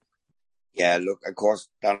games. Yeah, look, of course,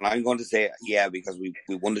 I'm going to say yeah because we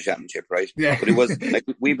won the championship, right? Yeah. But it was like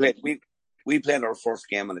we played our first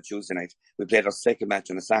game on a Tuesday night. We played our second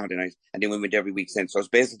match on a Saturday night, and then we went every week since. So it's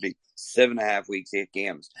basically 7.5 weeks, 8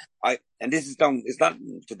 games. And this is down. It's not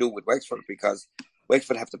to do with Wexford, because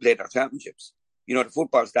Wexford have to play their championships. The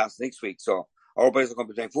football starts next week, so our boys are going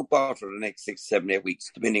to be playing football for the next 6, 7, 8 weeks,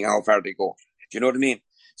 depending on how far they go. Do you know what I mean?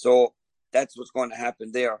 So that's what's going to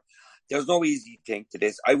happen there. There's no easy thing to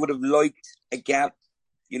this. I would have liked a gap.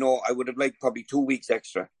 I would have liked probably 2 weeks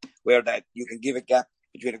extra, where that you can give a gap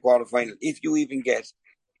between a quarterfinal. If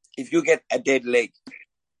you get a dead leg,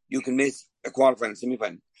 you can miss a quarterfinal,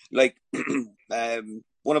 semi-final. Like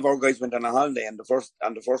one of our guys went on a holiday on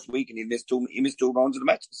the first week, and he missed 2 rounds of the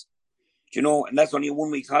matches. And that's only a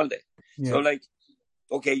 1 week's holiday. Yeah. So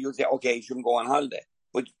okay, you'll say, okay, you shouldn't go on holiday,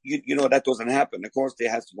 but that doesn't happen. Of course, they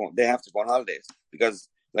have to go on holidays, because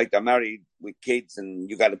they're married with kids, and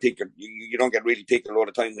you got to pick. You don't get really picked a lot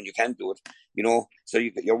of time when you can't do it. So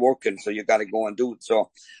you're working, so you got to go and do it.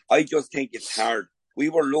 So I just think it's hard. We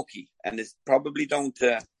were lucky, and it's probably down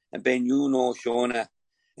to Ben, Shona,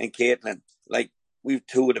 and Caitlin. We've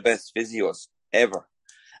 2 of the best physios ever,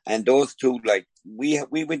 and those 2,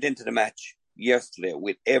 we went into the match yesterday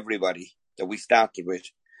with everybody that we started with,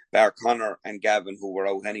 bar Connor and Gavin, who were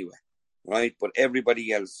out anyway, right? But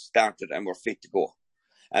everybody else started and were fit to go.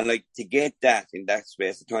 And to get that in that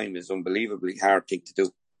space of time is unbelievably hard thing to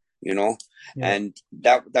do, Yeah. And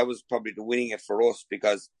that was probably the winning it for us,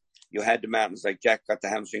 because you had the Martins, like Jack got the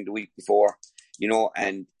hamstring the week before,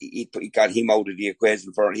 and he got him out of the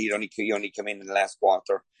equation he only came in the last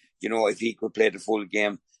quarter, if he could play the full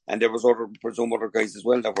game. And there was some other guys as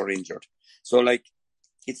well that were injured. So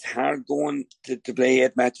it's hard going to play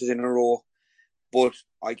 8 matches in a row, but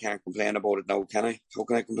I can't complain about it now, can I? How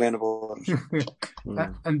can I complain about it?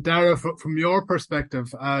 And Darragh, from your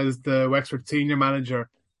perspective as the Wexford senior manager,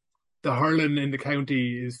 the hurling in the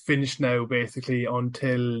county is finished now basically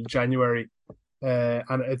until January,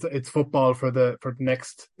 and it's football for the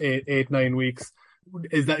next 8-9 weeks.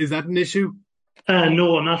 Is that an issue?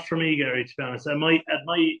 No, not for me, Gary, to be honest. At my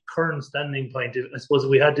current standing point, I suppose if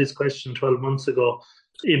we had this question 12 months ago,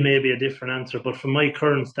 it may be a different answer. But from my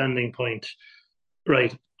current standing point,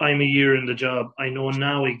 right, I'm a year in the job. I know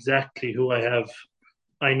now exactly who I have.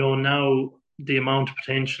 I know now the amount of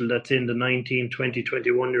potential that's in the 19, 20,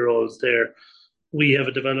 21-year-olds there. We have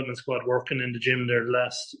a development squad working in the gym there the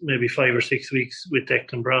last maybe 5 or 6 weeks with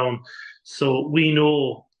Declan Brown. So we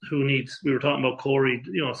know who needs. We were talking about Corey.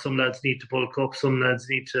 Some lads need to bulk up. Some lads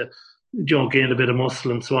need to, gain a bit of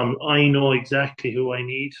muscle and so on. I know exactly who I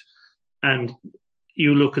need. And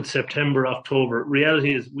you look at September, October.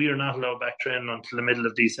 Reality is we are not allowed back training until the middle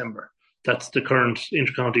of December. That's the current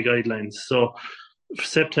intercounty guidelines. So for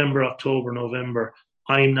September, October, November,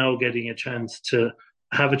 I'm now getting a chance to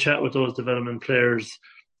have a chat with those development players.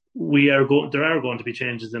 There are going to be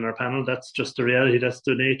changes in our panel. That's just the reality. That's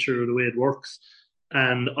the nature of the way it works.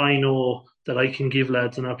 And I know that I can give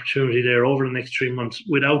lads an opportunity there over the next 3 months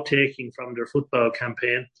without taking from their football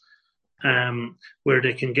campaign. where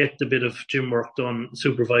they can get the bit of gym work done,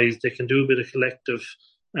 supervised. They can do a bit of collective.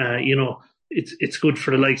 It's good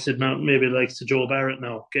for the likes of now, maybe the likes of Joe Barrett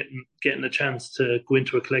now, getting a chance to go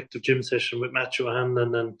into a collective gym session with Matthew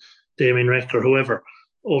Hanlon and Damien Reck or whoever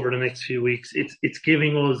over the next few weeks. It's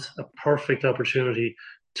giving us a perfect opportunity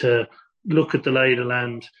to look at the lie of the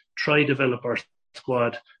land, try develop our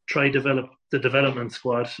squad, try develop the development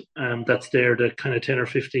squad that's there, the kind of 10 or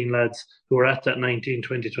 15 lads who are at that 19,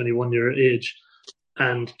 20, 21 year age,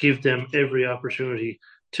 and give them every opportunity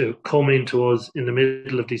to come into us in the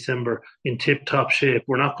middle of December in tip-top shape.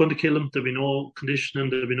 We're not going to kill them. There'll be no conditioning.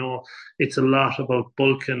 It's a lot about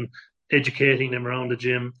bulking, educating them around the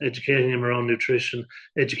gym, educating them around nutrition,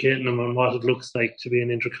 educating them on what it looks like to be an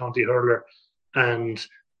inter-county hurler. And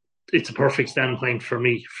it's a perfect standpoint for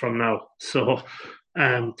me from now. So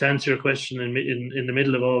to answer your question, in the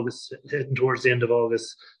middle of August, heading towards the end of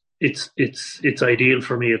August, it's ideal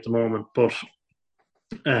for me at the moment. But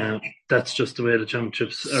that's just the way the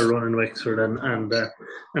championships are run in Wexford. And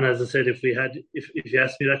as I said, if you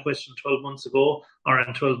asked me that question 12 months ago or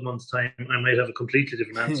in 12 months' time, I might have a completely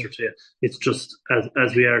different answer to you. It's just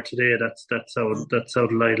as we are today. That's how the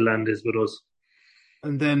lie of the land is with us.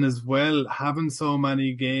 And then as well, having so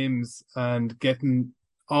many games and getting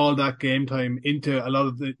all that game time into a lot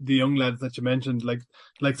of the young lads that you mentioned, like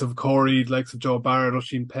likes of Corey, likes of Joe Barrett,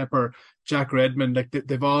 Oisin Pepper, Jack Redmond, like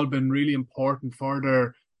they've all been really important for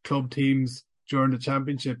their club teams during the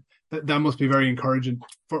championship. That must be very encouraging.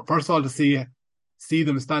 First of all, to see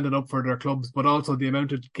them standing up for their clubs, but also the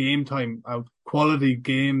amount of game time, quality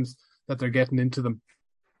games that they're getting into them.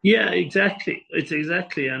 Yeah, exactly. It's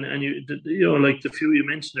exactly, and you like the few you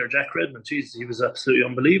mentioned there, Jack Redmond. Jesus, he was absolutely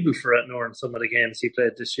unbelievable for Atnor in some of the games he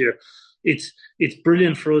played this year. It's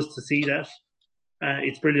brilliant for us to see that.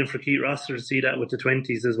 It's brilliant for Keith Rosser to see that with the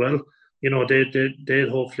 20s as well. They'll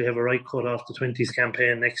hopefully have a right cut off the 20s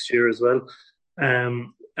campaign next year as well.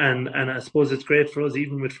 And I suppose it's great for us,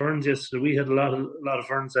 even with Ferns yesterday. We had a lot of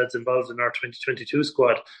Ferns lads involved in our 2022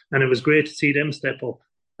 squad, and it was great to see them step up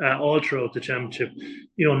all throughout the championship.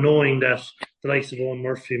 Knowing that the likes of Owen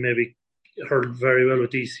Murphy maybe hurled very well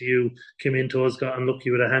with DCU, came into us, got unlucky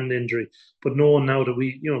with a hand injury, but knowing now that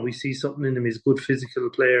we see something in him. He's a good physical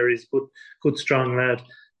player. He's a good strong lad,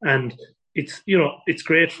 and it's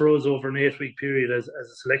great for us over an 8-week period as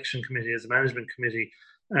a selection committee, as a management committee,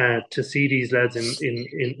 to see these lads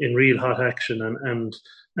in real hot action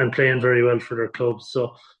and playing very well for their clubs.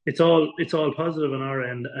 So it's all positive on our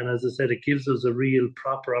end, and as I said, it gives us a real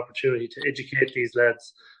proper opportunity to educate these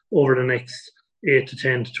lads over the next 8 to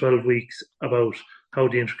 10 to 12 weeks about how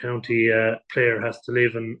the intercounty player has to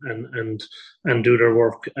live and do their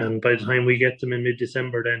work. And by the time we get them in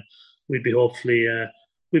mid-December, then we'd be hopefully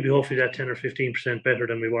that 10 or 15% better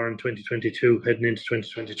than we were in 2022 heading into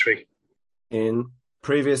 2023. In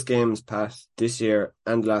previous games, Pat, this year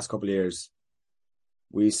and the last couple of years,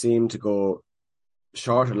 we seem to go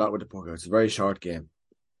short a lot with the puck out. It's a very short game.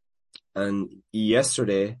 And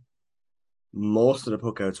yesterday, most of the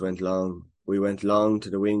puck outs went long. We went long to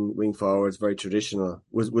the wing forwards, very traditional.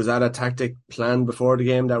 Was that a tactic planned before the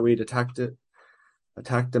game that we'd attack the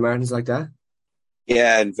Martins like that?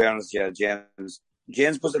 Yeah, in fairness, yeah, James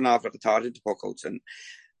puts an awful lot of thought into puck outs, and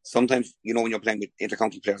sometimes, when you're playing with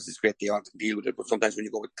intercounty players, it's great they all can deal with it, but sometimes when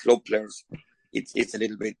you go with club players, it's a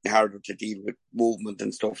little bit harder to deal with movement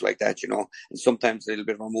and stuff like that, and sometimes a little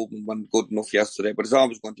bit of our movement wasn't good enough yesterday, but it's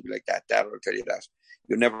always going to be like that. Darragh will tell you that.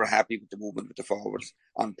 You're never happy with the movement with the forwards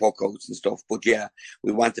on puck outs and stuff, but yeah,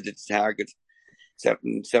 we wanted to target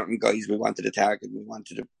certain guys. We wanted to target.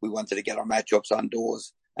 We wanted to get our matchups on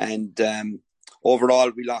those, and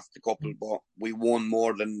overall we lost a couple, but we won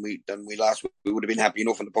more than we lost. We would have been happy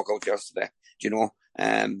enough in the puck out yesterday,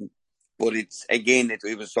 but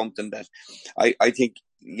it was something that I think,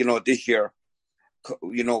 this year,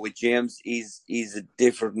 with James, he's a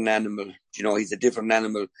different animal. He's a different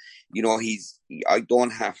animal. I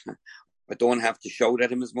don't have to shout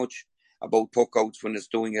at him as much about puck outs when it's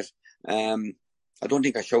doing it. I don't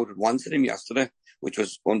think I shouted once at him yesterday, which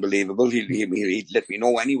was unbelievable. He'd let me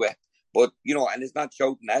know anyway. But, and it's not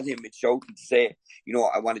shouting at him, it's shouting to say,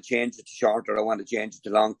 I want to change it to short, or I want to change it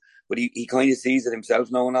to long. But he kind of sees it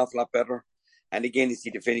himself now an awful lot better. And again, is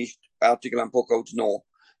he the finished article on puck outs? No.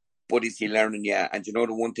 But is he learning? Yeah. And the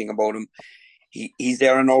one thing about him, he's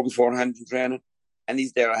there an hour beforehand in training, and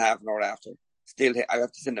he's there a half an hour after. Still, I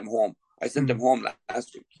have to send him home. I sent him home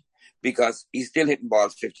last week because he's still hitting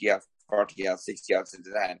balls 50 yards, 40 yards, 60 yards into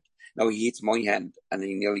the hand. Now he hits my hand and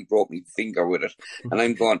he nearly broke my finger with it. And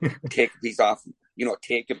I'm going, take a piece off,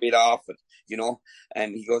 take a bit off it,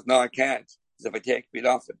 And he goes, no, I can't. Because if I take a bit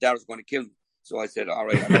off it, Darragh's going to kill me. So I said, all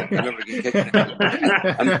right, I'm never again catching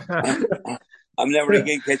I'm never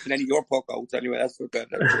again catching any of your puck outs anyway. That's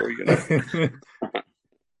sure, you know.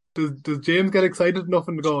 Does James get excited enough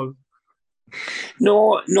in the goal?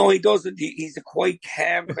 No, he doesn't. He's a quite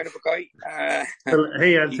calm kind of a guy. Well,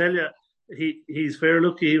 hey, I'll tell you, he's fair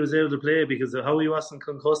lucky he was able to play because of how he wasn't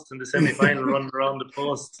concussed in the semi-final running around the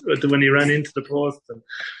post when he ran into the post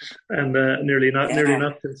and nearly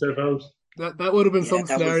knocked himself out. That would have been some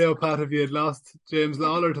scenario, Pat, if you had lost James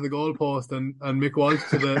Lawler to the goalpost and Mick Walsh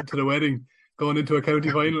to the wedding going into a county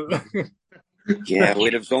final. Yeah,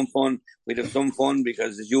 we'd have some fun.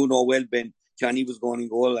 Because, as you know well, Ben, Johnny was going in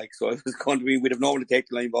goal, so it was going to be. We'd have no one to take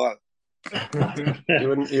the line ball.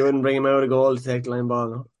 You wouldn't bring him out of goal to take the line ball,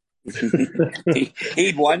 no?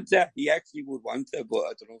 He'd want to. He actually would want to, but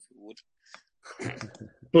I don't know if he would.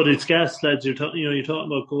 But it's gas, lads. You're talking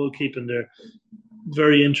about goalkeeping there.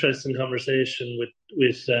 Very interesting conversation with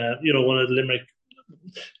one of the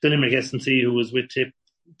Limerick S&C who was with Tip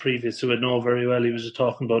previous, who I know very well. He was just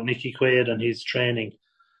talking about Nicky Quaid and his training.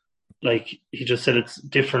 He just said it's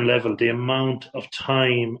different level. The amount of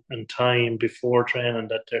time before training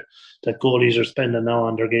that goalies are spending now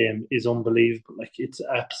on their game is unbelievable. It's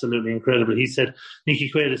absolutely incredible. He said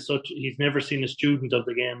Nicky Quaid he's never seen a student of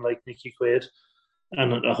the game like Nicky Quaid.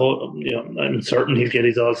 And I hope, I'm certain he'll get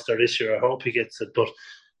his All-Star this year. I hope he gets it. But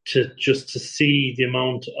to see the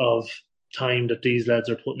amount of time that these lads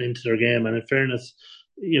are putting into their game, and in fairness,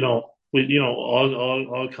 all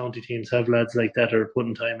county teams have lads like that are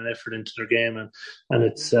putting time and effort into their game, and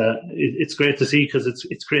it's great to see because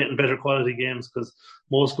it's creating better quality games. Because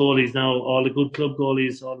most goalies now, all the good club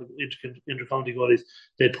goalies, all the inter-county goalies,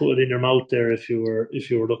 they put it in your mouth there if you were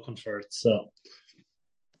looking for it. So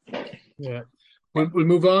yeah. We'll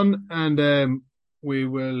move on and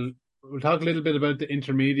we'll talk a little bit about the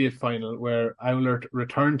intermediate final where Oulart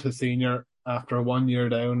returned to senior after 1 year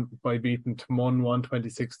down by beating Timon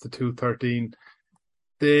 126 to 213.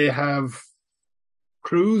 They have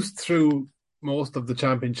cruised through most of the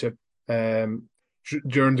championship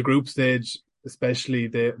during the group stage. Especially,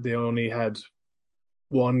 they only had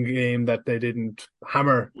one game that they didn't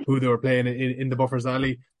hammer who they were playing in the Buffers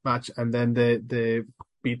Alley match, and then they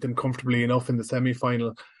beat them comfortably enough in the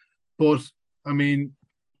semi-final. But I mean,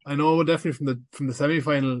 I know definitely from the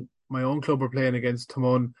semi-final, my own club were playing against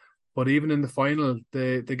Timon, but even in the final,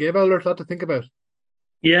 they gave Oulart a lot to think about.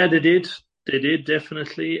 Yeah, they did. They did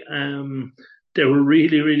definitely. They were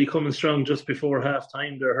really, really coming strong just before half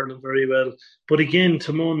time. They're hurling very well, but again,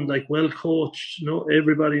 Timon, well coached.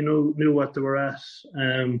 Everybody knew what they were at,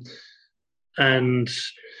 and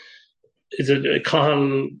is it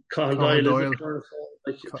Cahill Doyle?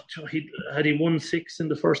 He won 6 in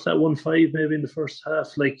the first half, won 5 maybe in the first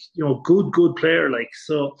half. Good player.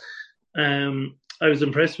 So, I was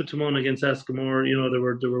impressed with Timon against Askamore.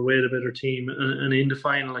 They were way the better team, and in the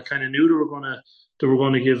final, I kind of knew they were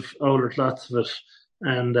going to give Oulart lots of it,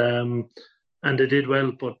 and they did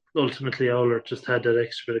well. But ultimately, Oulart just had that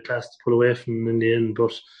extra bit of class to pull away from them in the end.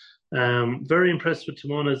 But very impressed with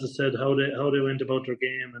Timon, as I said, how they went about their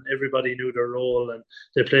game, and everybody knew their role and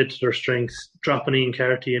they played to their strengths, dropping Ian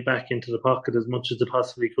Carty back into the pocket as much as they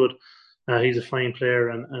possibly could. He's a fine player,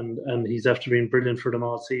 and he's after being brilliant for them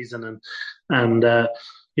all season, and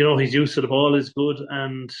his use of the ball is good,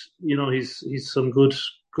 and he's some good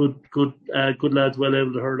lads, well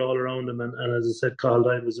able to hurl all around him, and as I said, Cahill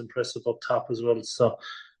Doyle was impressive up top as well. So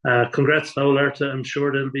congrats to Oulart. I'm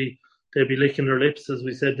sure they'll be licking their lips, as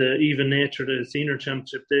we said. The even nature, the senior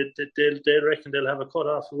championship, they reckon they'll have a cut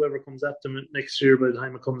off whoever comes at them next year. By the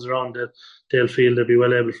time it comes around, they'll feel they'll be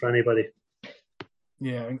well able for anybody.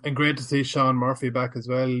 Yeah, and great to see Sean Murphy back as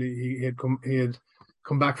well. He had come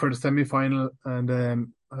back for the semi-final and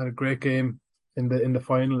had a great game in the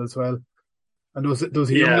final as well. And there was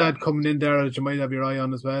a young lad coming in there that you might have your eye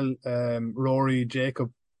on as well. Rory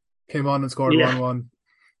Jacob came on and scored 1-1.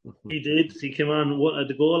 He did. He came on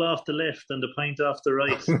the goal off the left and the point off the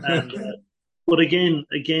right. And but again,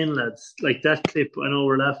 lads, that clip. I know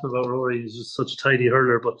we're laughing about Rory. He's just such a tidy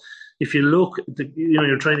hurler. But if you look,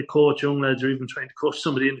 you're trying to coach young lads, or even trying to coach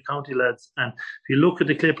somebody in the county lads, and if you look at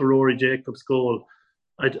the clip of Rory Jacobs' goal,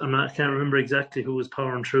 I can't remember exactly who was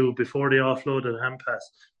powering through before they offloaded a hand pass.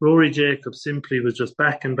 Rory Jacobs simply was just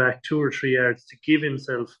backing back 2 or 3 yards to give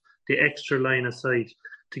himself the extra line of sight.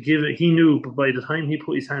 He knew by the time he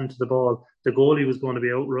put his hand to the ball, the goalie was going to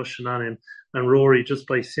be out rushing on him, and Rory, just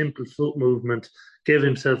by simple foot movement, gave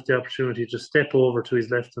himself the opportunity to step over to his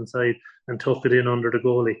left hand side and tuck it in under the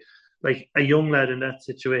goalie. like a young lad in that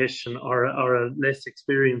situation or a less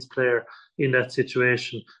experienced player in that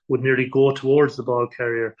situation would nearly go towards the ball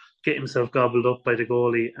carrier, get himself gobbled up by the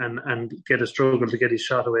goalie and get a struggle to get his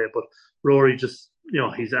shot away. But Rory just,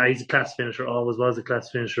 he's a class finisher, always was a class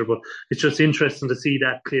finisher. But it's just interesting to see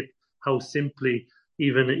that clip, how simply,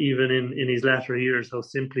 even in his latter years, how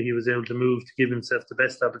simply he was able to move to give himself the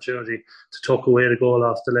best opportunity to tuck away the goal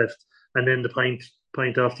off the left. And then the point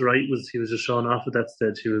off the right he was just showing off at that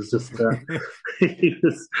stage. He was just the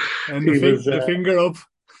finger up.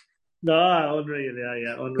 No, unreal,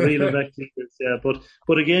 unreal in that clearance,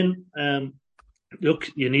 But again, look,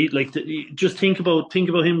 you need just think about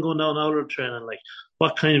him going down out of training. Like,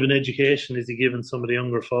 what kind of an education is he giving some of the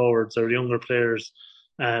younger forwards or younger players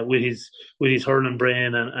with his hurling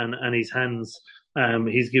brain and his hands?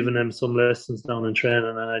 He's giving them some lessons down in training,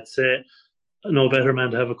 and I'd say no better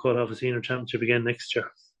man to have a cut off a senior championship again next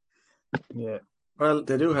year. Yeah. Well,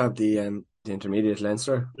 they do have the intermediate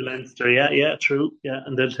Leinster. The Leinster, yeah, true. Yeah,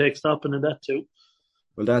 and they'll take stopping in that too.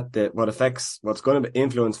 Well, what's going to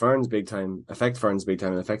influence Ferns big time,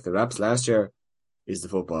 and affect the Raps last year is the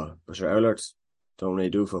football. But sure, Oulart don't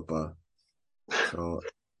really do football, so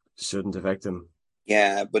it shouldn't affect them.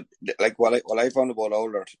 Yeah, but like what I found about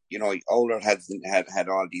Oulart, Oulart had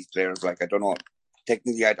all these players. Like, I don't know.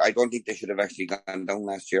 Technically, I don't think they should have actually gone down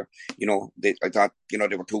last year. I thought, they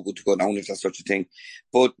were too good to go down, if that's such a thing.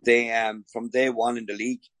 But they, from day one in the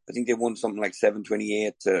league, I think they won something like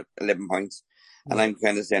 7-28 to 11 points. And I'm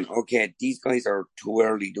kind of saying, okay, these guys are too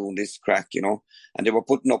early doing this crack, And they were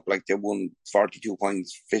putting up like they won 42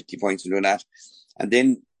 points, 50 points and doing that. And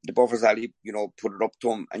then the Buffers Alley, put it up to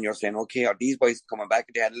them, and you're saying, okay, are these boys coming back?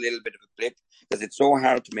 They had a little bit of a blip, because it's so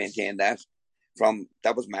hard to maintain that.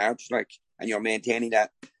 That was March, and you're maintaining that,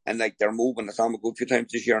 and they're moving. I saw them a good few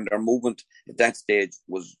times this year, and their movement at that stage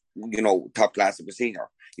was, top class of a senior.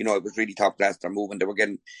 It was really top class. They're moving.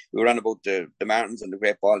 We were on about the Martins and the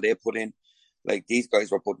great ball they put in. Like, these guys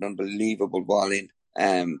were putting unbelievable ball in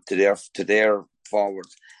to their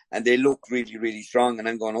forwards, and they look really, really strong. And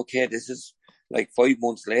I'm going, okay, this is like 5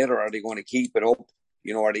 months later. Are they going to keep it up?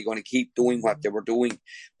 Are they going to keep doing what they were doing?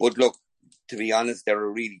 But look, to be honest, they're a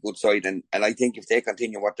really good side, and I think if they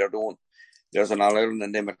continue what they're doing, there's an All-Ireland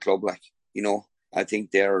in them at club, I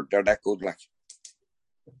think they're that good,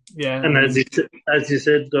 Yeah, and as you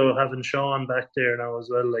said, though, having Sean back there now as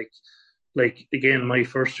well, like again, my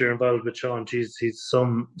first year involved with Sean, he's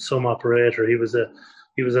some operator. He was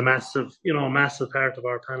a massive, massive part of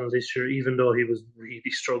our panel this year, even though he was really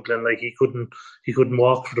struggling. Like, he couldn't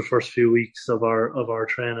walk for the first few weeks of our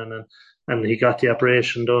training, and he got the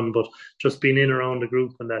operation done. But just being in around the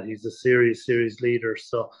group and that, he's a serious leader.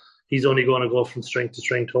 So he's only going to go from strength to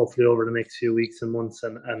strength, hopefully, over the next few weeks and months.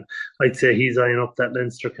 And I'd say he's eyeing up that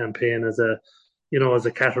Leinster campaign as a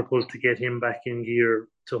catapult to get him back in gear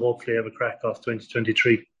to hopefully have a crack off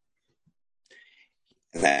 2023.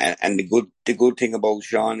 And the good thing about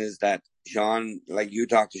Sean is that Sean, like, you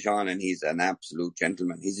talk to Sean, and he's an absolute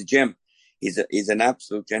gentleman. He's a gem. He's an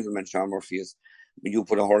absolute gentleman. Sean Murphy is. When you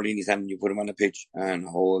put a hurley in his hand and you put him on the pitch, and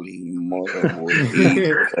holy mother,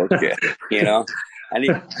 okay, and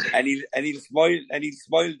he'll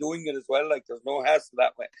smile doing it as well. Like, there's no hassle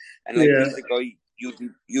that way. And he's a guy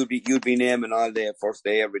you'd be naming all day, first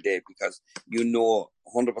day, every day, because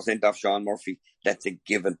 100% off Sean Murphy. That's a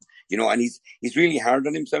given, And he's really hard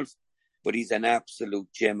on himself, but he's an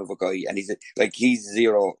absolute gem of a guy, and he's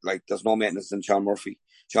zero. Like, there's no maintenance in Sean Murphy.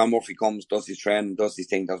 Sean Murphy comes, does his training, does his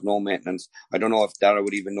thing. There's no maintenance. I don't know if Darragh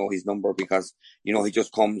would even know his number, because he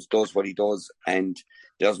just comes, does what he does, and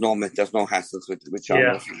there's no hassles with Sean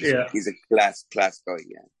Murphy. He's a class guy.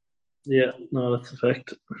 Yeah, no, that's a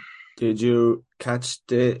fact. Did you catch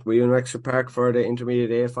were you in Wexford Park for the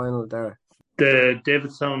intermediate A final, Darragh? The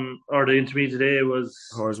Davidstown, or the intermediate A was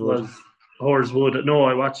Horswood. No,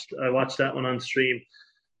 I watched that one on stream.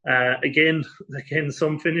 Again,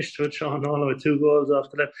 some finished with Sean Nolan with 2 goals off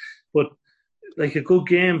the left, but like a good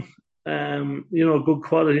game, good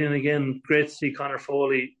quality, and again, great to see Conor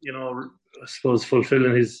Foley, I suppose,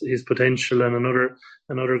 fulfilling his potential, and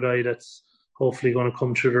another guy that's hopefully going to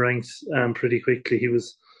come through the ranks pretty quickly.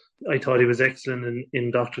 I thought he was excellent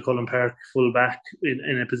in Dr. Cullen Park, full back,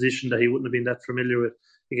 in a position that he wouldn't have been that familiar with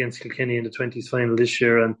against Kilkenny in the 20s final this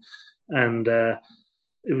year, and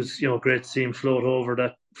it was great to see him float over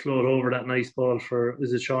that nice ball for,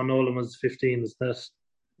 is it Sean Nolan was 15, is that?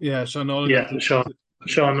 Yeah, Sean Nolan. Yeah,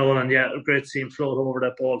 Sean Nolan. Yeah, great to see him float over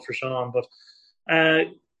that ball for Sean. But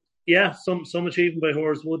some achievement by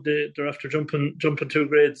Horswood. They're after jumping 2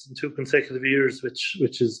 grades in 2 consecutive years,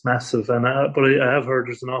 which is massive. And but I have heard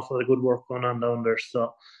there's an awful lot of good work going on down there.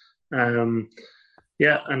 So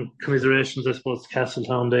Yeah, and commiserations, I suppose, to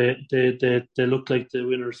Castletown. They looked like the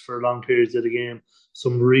winners for long periods of the game.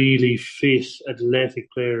 Some really fit,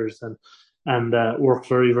 athletic players and worked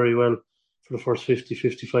very, very well for the first 50,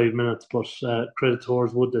 55 minutes. But credit to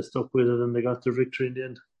Horswood, they stuck with it and they got their victory in the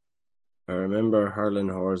end. I remember hurling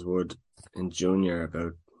Horswood in junior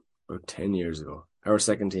about 10 years ago. Our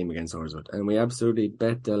second team against Horswood, and we absolutely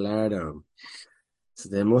bet the lard out of them. So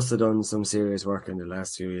they must have done some serious work in the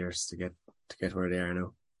last few years to get where they are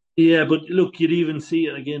now. Yeah, but look, you'd even see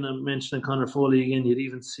it again. I'm mentioning Conor Foley again. You'd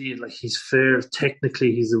even see it like he's fair.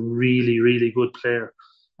 Technically, he's a really, really good player,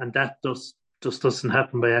 and that just doesn't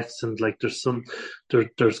happen by accident. Like there's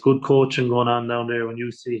good coaching going on down there. When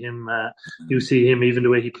you see him, even the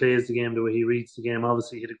way he plays the game, the way he reads the game.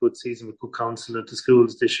 Obviously, he had a good season with good counsel at the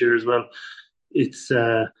schools this year as well. It's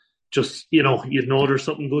just you'd know there's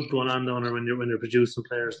something good going on down there when you're producing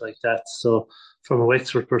players like that. So from a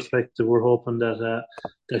Wexford perspective, we're hoping that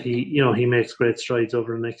he makes great strides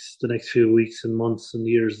over the next few weeks and months and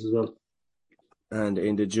years as well. And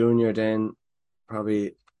in the junior, then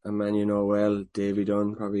probably a man you know well, Davy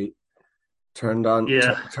Dunn, probably turned it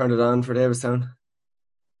on for Davistown.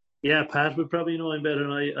 Yeah, Pat would probably know him better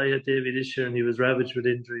than I had Davy this year, and he was ravaged with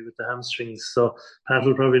injury with the hamstrings. So Pat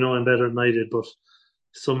would probably know him better than I did. But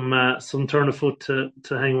some turn of foot to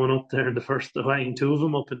hang one up there in the first, hanging two of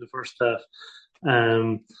them up in the first half.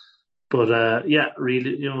 But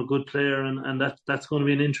really, a good player, and that's going to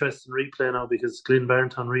be an interesting replay now because Glen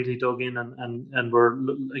Barnton really dug in and were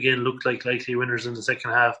again looked like likely winners in the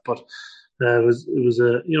second half. But it was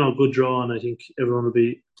a good draw, and I think everyone will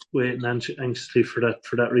be waiting anxiously for that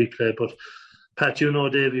replay. But Pat, you know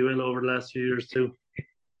Davy well over the last few years too.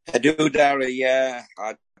 I do, Darragh. Yeah,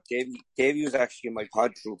 Davy was actually in my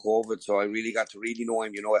pod through COVID, so I really got to know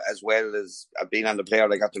him, as well as being on the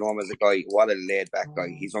player. I got to know him as a guy. What a laid back guy.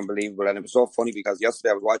 He's unbelievable. And it was so funny because yesterday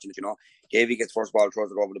I was watching it, Davy gets first ball,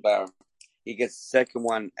 throws it over the bar. He gets the second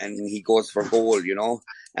one and he goes for goal,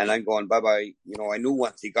 and I'm going, bye-bye. I knew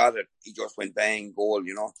once he got it, he just went bang, goal,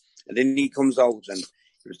 and then he comes out and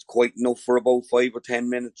it was quite enough for about 5 or 10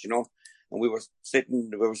 minutes, and we were sitting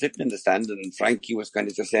in the stand, and Frankie was kind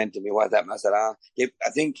of just saying to me, what happened? I said, I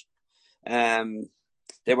think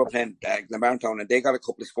they were playing Glenbarntown, and they got a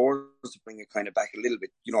couple of scores to bring it kind of back a little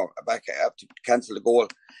bit, back up to cancel the goal.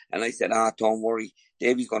 And I said, don't worry,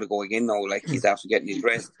 Davy's going to go again now, like he's after getting his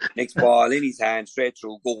rest. Next ball in his hand, straight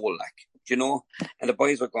through goal, And the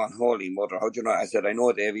boys were going, holy mother, how do you know? I said, I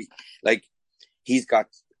know Davy, like he's got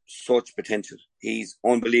such potential. He's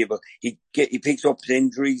unbelievable. He picks up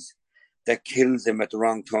injuries that kills him at the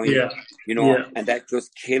wrong time, and that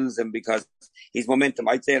just kills him because his momentum.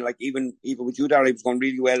 I'd say, like even with you, Darragh, he was going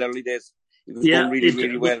really well early days. He was going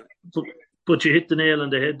really well. But you hit the nail on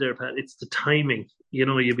the head there, Pat. It's the timing.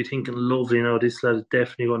 You'd be thinking, lovely, this lad is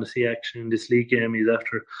definitely going to see action in this league game. He's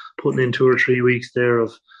after putting in 2 or 3 weeks there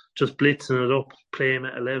of just blitzing it up, play him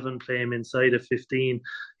at 11, play him inside at 15.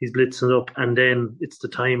 He's blitzing it up, and then it's the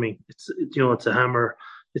timing. It's a hammer.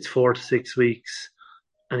 It's 4 to 6 weeks.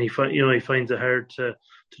 And he finds it hard to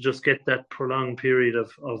just get that prolonged period of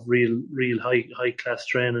real high class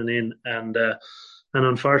training in, and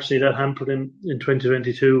unfortunately that hampered him in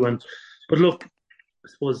 2022. But look, I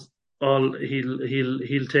suppose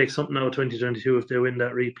he'll take something out of 2022 if they win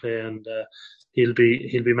that replay, and he'll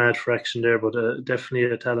be mad for action there. But definitely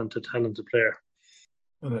a talented player.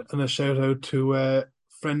 And a shout out to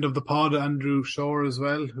friend of the pod Andrew Shore as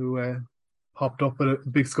well, who popped up with a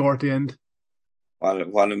big score at the end.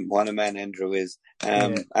 What a man Andrew is.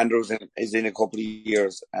 Andrew is in a couple of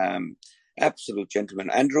years. Absolute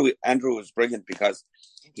gentleman. Andrew was brilliant because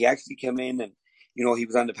he actually came in and, he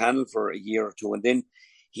was on the panel for a year or two, and then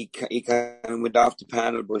he kind of went off the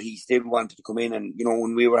panel, but he still wanted to come in. And,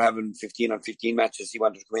 when we were having 15 on 15 matches, he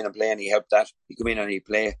wanted to come in and play, and he helped that. He come in and he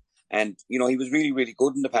play. And, he was really, really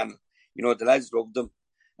good in the panel. The lads loved him.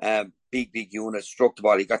 Big unit, struck the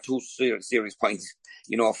ball. He got 2 serious points,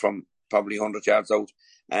 from probably 100 yards out,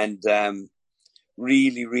 and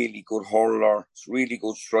really, really good hurler, really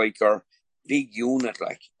good striker, big unit,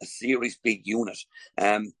 like a serious big unit.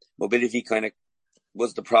 Mobility kind of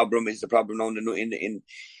is the problem now in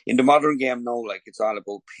the modern game now. Like it's all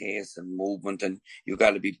about pace and movement, and you've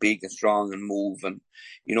got to be big and strong and move, and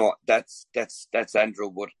that's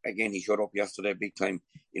Andrew. But again, he showed up yesterday big time,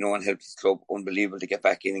 and helped his club unbelievable to get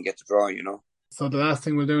back in and get the draw. So the last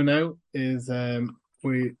thing we'll do now is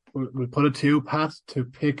we'll put it to you, Pat, to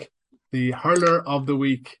pick the hurler of the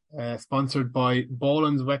week, sponsored by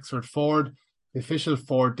Boland's Wexford Ford, the official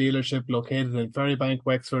Ford dealership located in Ferrybank,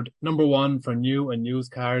 Wexford, #1 for new and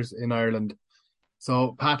used cars in Ireland.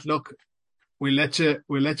 So, Pat, look, we'll let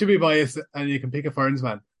you be biased, and you can pick a Ferns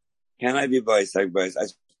man. Can I be biased?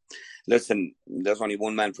 Listen, there's only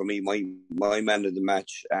one man for me. My man of the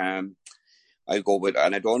match. I go with,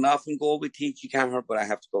 and I don't often go with T.G. Carr, but I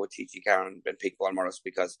have to go with T.G. Carr and pick Paul Morris,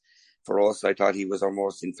 because for us, I thought he was our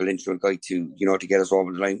most influential guy to get us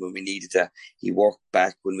over the line when we needed to. He worked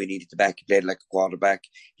back when we needed to back. He played like a quarterback.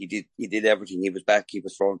 He did everything. He was back. He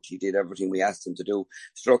was front. He did everything we asked him to do.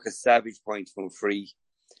 Struck a savage point from free.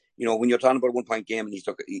 When you're talking about a 1 point game and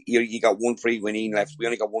he got one free when Ian left. We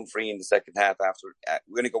only got one free in the second half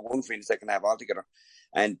we only got one free in the second half altogether.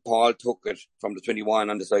 And Paul took it from the 21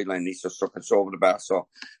 on the sideline. He just struck it over the bar. So,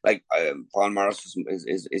 Paul Morris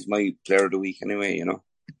is my player of the week anyway,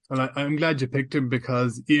 Well, I'm glad you picked him,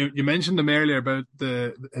 because you mentioned him earlier about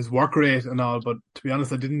his work rate and all, but to be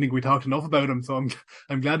honest, I didn't think we talked enough about him. So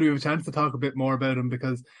I'm glad we have a chance to talk a bit more about him,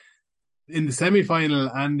 because in the semi-final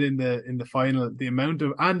and in the final,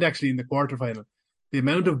 and actually in the quarter-final, the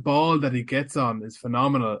amount of ball that he gets on is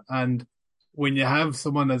phenomenal. And when you have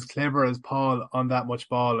someone as clever as Paul on that much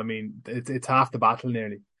ball, I mean, it's half the battle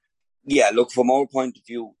nearly. Yeah, look, from our point of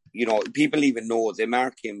view, people even know, they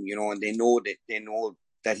mark him, and they know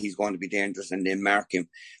that he's going to be dangerous, and they mark him.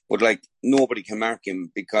 But nobody can mark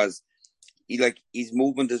him, because his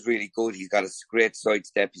movement is really good. He's got a great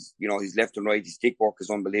sidestep. He's left and right. His stick work is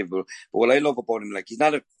unbelievable. But what I love about him, he's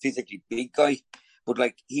not a physically big guy, but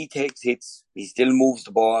he takes hits. He still moves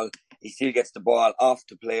the ball. He still gets the ball off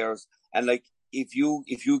to players. And if you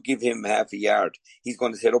give him half a yard, he's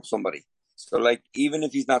going to set up somebody. So even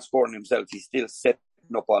if he's not scoring himself, he's still setting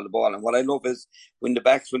up all the ball. And what I love is when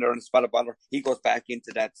they're in a spot of bother, he goes back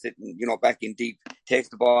into that sitting, back in deep, takes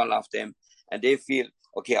the ball off them, and they feel,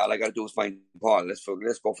 okay, all I got to do is find Paul. Let's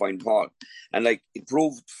go find Paul. And it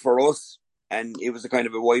proved for us, and it was a kind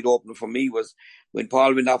of a wide opener for me, was when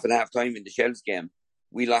Paul went off at half time in the Shells game.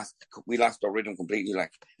 We lost our rhythm completely,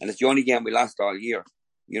 and it's the only game we lost all year,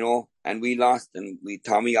 and we lost, and we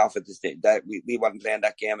Tommy off at the stage that we wasn't playing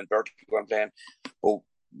that game, and Bertie wasn't playing, but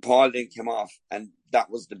Paul didn't come off, and that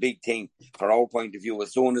was the big thing for our point of view.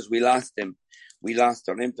 As soon as we lost him, we lost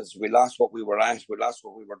our impetus, we lost what we were at, we lost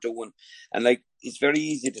what we were doing. And it's very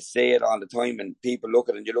easy to say it all the time, and people look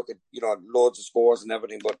at it, and you look at, loads of scores and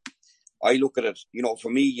everything, but I look at it,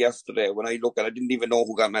 for me yesterday, when I look at it, I didn't even know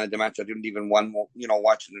who got man of the match. I didn't even want,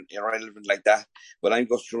 watching it irrelevant like that. But I'm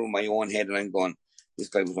going through my own head and I'm going, this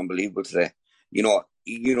guy was unbelievable today. To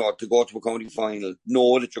go to a county final,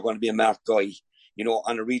 know that you're going to be a marked guy,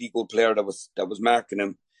 on a really good player that was marking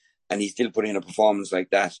him, and he still put in a performance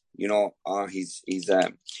like that. He's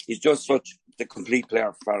just such the complete player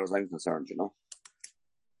as far as I'm concerned.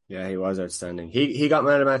 Yeah, he was outstanding. He got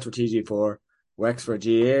man of the match with TG4. Wexford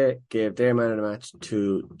GA gave their man of the match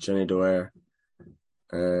to Johnny Dwyer,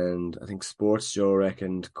 and I think Sports Joe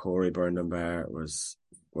reckoned Corey Burnham-Barr was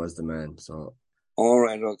the man. So, all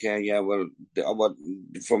right, okay, yeah. Well,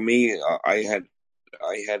 for me, I had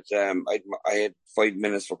 5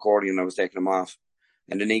 minutes for Corey, and I was taking him off,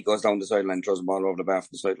 and then he goes down the sideline, and throws the ball over the bar from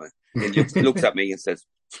the sideline, and he looks at me and says,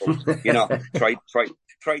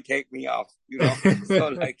 try take me off,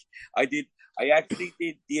 So I did. I actually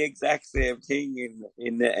did the exact same thing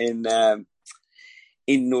in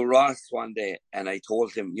New Ross one day, and I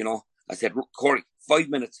told him, I said, Corey, 5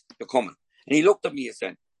 minutes, you're coming. And he looked at me and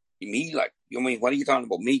said, me, what are you talking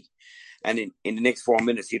about, me? And in the next 4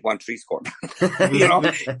 minutes, he'd won 3 scored.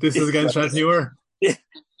 This is against Rathnure.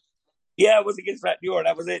 Yeah, it was against Rathnure.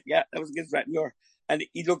 That was it. Yeah, that was against Rathnure. And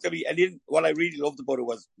he looked at me, and what I really loved about it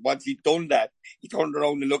was, once he'd done that, he turned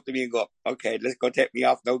around and looked at me and go, okay, let's go take me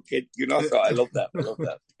off now, kid. So I love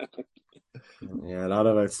that. Yeah, a lot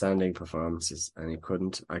of outstanding performances, and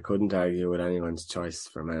I couldn't argue with anyone's choice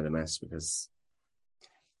for man of the match, because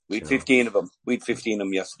we'd 15 of them. We'd 15 of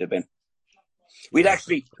them yesterday, Ben. We'd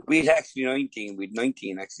actually 19. We'd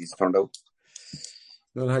 19 actually, it turned out.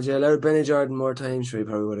 Well, had you allowed Benny Jordan more time, sure he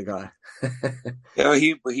probably would have got it. Yeah,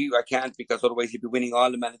 I can't, because otherwise he'd be winning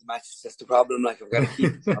all the man of the matches. That's the problem. I've got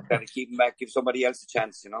to keep him back, give somebody else a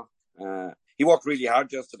chance. He worked really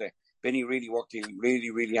hard yesterday. Benny really worked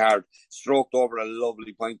really, really hard. Stroked over a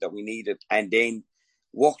lovely point that we needed, and then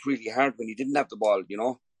worked really hard when he didn't have the ball.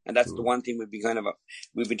 And that's the one thing we've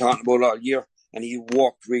been talking about all year. And he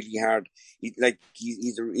worked really hard. He's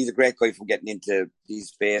a great guy for getting into these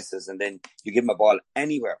spaces, and then you give him a ball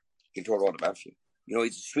anywhere, he can throw it out of bounds.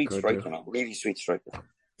 He's a sweet striker now, really sweet striker.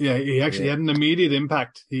 Yeah, he actually had an immediate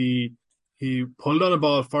impact. He pulled on a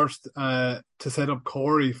ball first to set up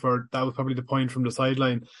Corey that was probably the point from the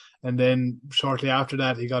sideline, and then shortly after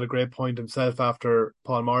that he got a great point himself after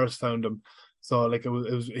Paul Morris found him. So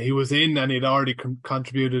he was in, and he'd already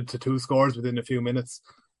contributed to 2 scores within a few minutes.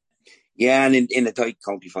 Yeah, and in a tight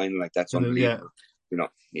county final like that's unbelievable.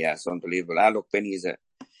 Yeah. It's unbelievable. Look, Benny's a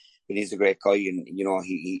great guy, and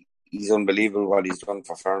he's unbelievable what he's done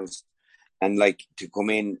for Ferns. And like to come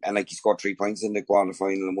in and like he scored 3 points in the quarter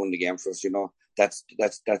final and won the game for us, that's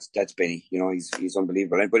Benny. He's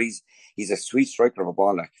unbelievable. But he's a sweet striker of a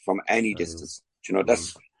ball, like from any distance.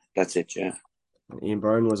 That's it. Yeah. Ian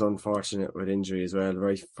Byrne was unfortunate with injury as well.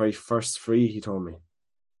 Right first free, he told me.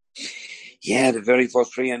 Yeah, the very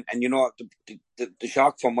first free, and the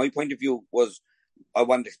shock from my point of view was I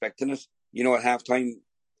wasn't expecting it. At halftime,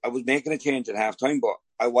 I was making a change at halftime, but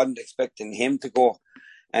I wasn't expecting him to go.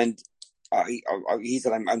 And he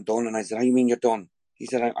said, I'm done. And I said, how you mean you're done? He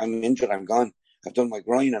said, I'm injured. I'm gone. I've done my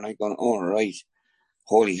groin. And I'm going, all right.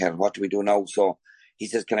 Holy hell, what do we do now? So he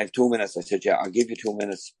says, can I have 2 minutes? I said, yeah, I'll give you 2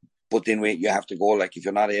 minutes. But then wait, you have to go, like, if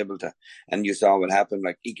you're not able to. And you saw what happened.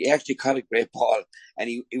 Like, he actually caught a great ball. And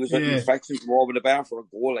he was fractioning from over the bar for a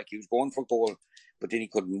goal. Like, he was going for a goal. But then he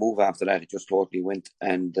couldn't move after that. It just totally went.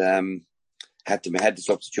 And had the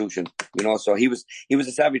substitution. So he was a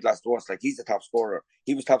savage last to us. Like, he's the top scorer.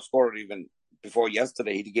 He was top scorer even before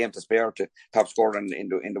yesterday. He had a game to spare to top scorer in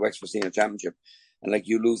the Wexford Senior Championship. And like,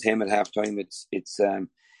 you lose him at halftime, it's a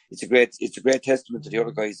great testament to the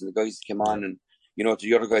other guys and the guys that came on, and to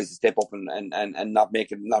the other guys to step up and not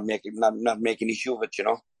make an issue of it.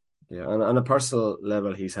 Yeah, and on a personal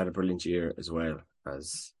level, he's had a brilliant year as well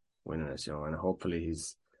as winning it. And hopefully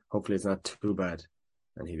it's not too bad,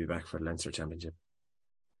 and he'll be back for the Leinster Championship.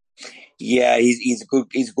 Yeah, he's a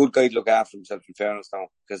good guy to look after himself, in fairness now,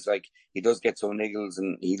 because like he does get some niggles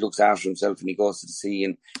and he looks after himself and he goes to the sea,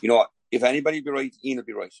 and if anybody be right, Ian will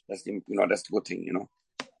be right. That's the good thing.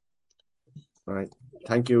 All right,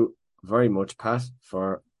 thank you very much, Pat,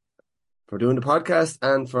 for doing the podcast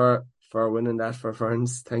and for winning that for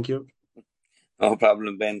Ferns. Thank you. No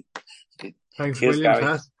problem, Ben. Thanks a million,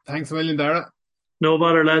 Pat. Thanks a million, Darragh. No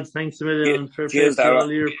bother, lads. Thanks a million. Cheers, Darragh.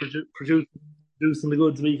 All year producing the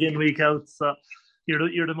goods week in, week out. So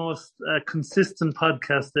you're the most consistent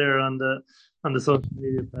podcast there on the social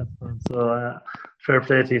media platform. So fair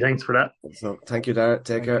play to you. Thanks for that. So thank you, Darragh.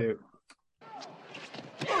 Take care. You.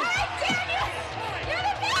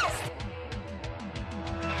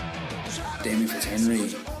 Damien Fitzhenry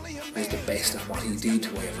was the best at what he did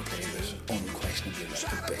who I ever played with. Unquestionably was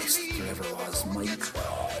the best there ever was. My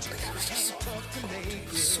God, like, he was just so good. He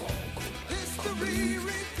was so good.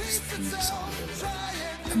 Unbelievable. His theme song was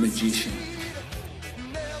a magician.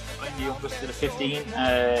 I'm the youngest of the 15,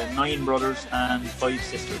 9 brothers and 5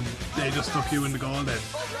 sisters. They just stuck you in the goal then?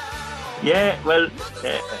 Yeah, well,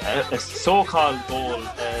 a so-called goal,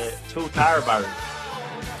 2 tar barrels.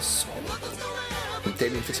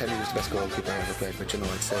 Damien Fitzhenry was the best goalkeeper I ever played with,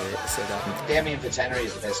 I'd say that. Damien Fitzhenry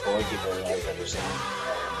is the best goalkeeper I've ever seen.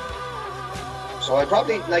 So I'd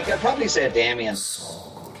probably say Damien.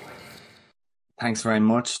 Thanks very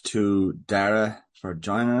much to Darragh for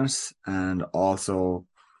joining us, and also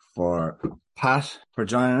for Pat for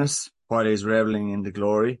joining us while he's reveling in the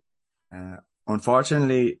glory.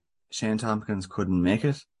 Unfortunately, Shane Tompkins couldn't make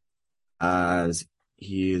it, as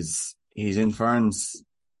he's in Ferns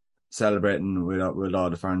celebrating with all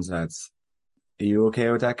the Ferns lads. Are you okay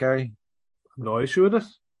with that, Gary? No issue with it.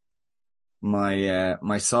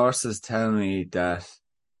 My sources tell me that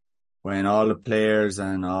when all the players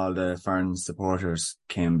and all the Ferns supporters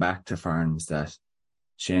came back to Ferns, that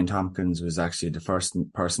Shane Tompkins was actually the first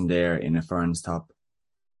person there in a Ferns top,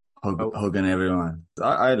 hugging everyone.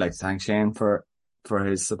 I'd like to thank Shane for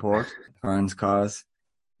his support, Ferns cause.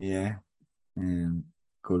 Yeah,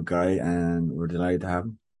 good guy, and we're delighted to have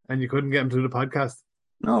him. And you couldn't get him to the podcast?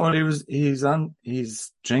 No, well,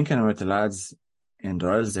 he's drinking with the lads in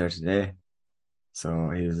Doyle's there today. So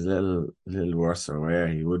he was a little worse for wear.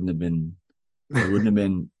 He wouldn't have been,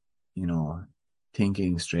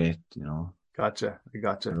 thinking straight, Gotcha. I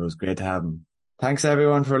gotcha. It was great to have him. Thanks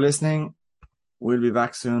everyone for listening. We'll be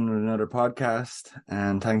back soon with another podcast.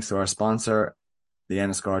 And thanks to our sponsor, the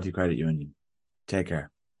Enniscorthy Credit Union. Take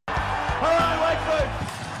care.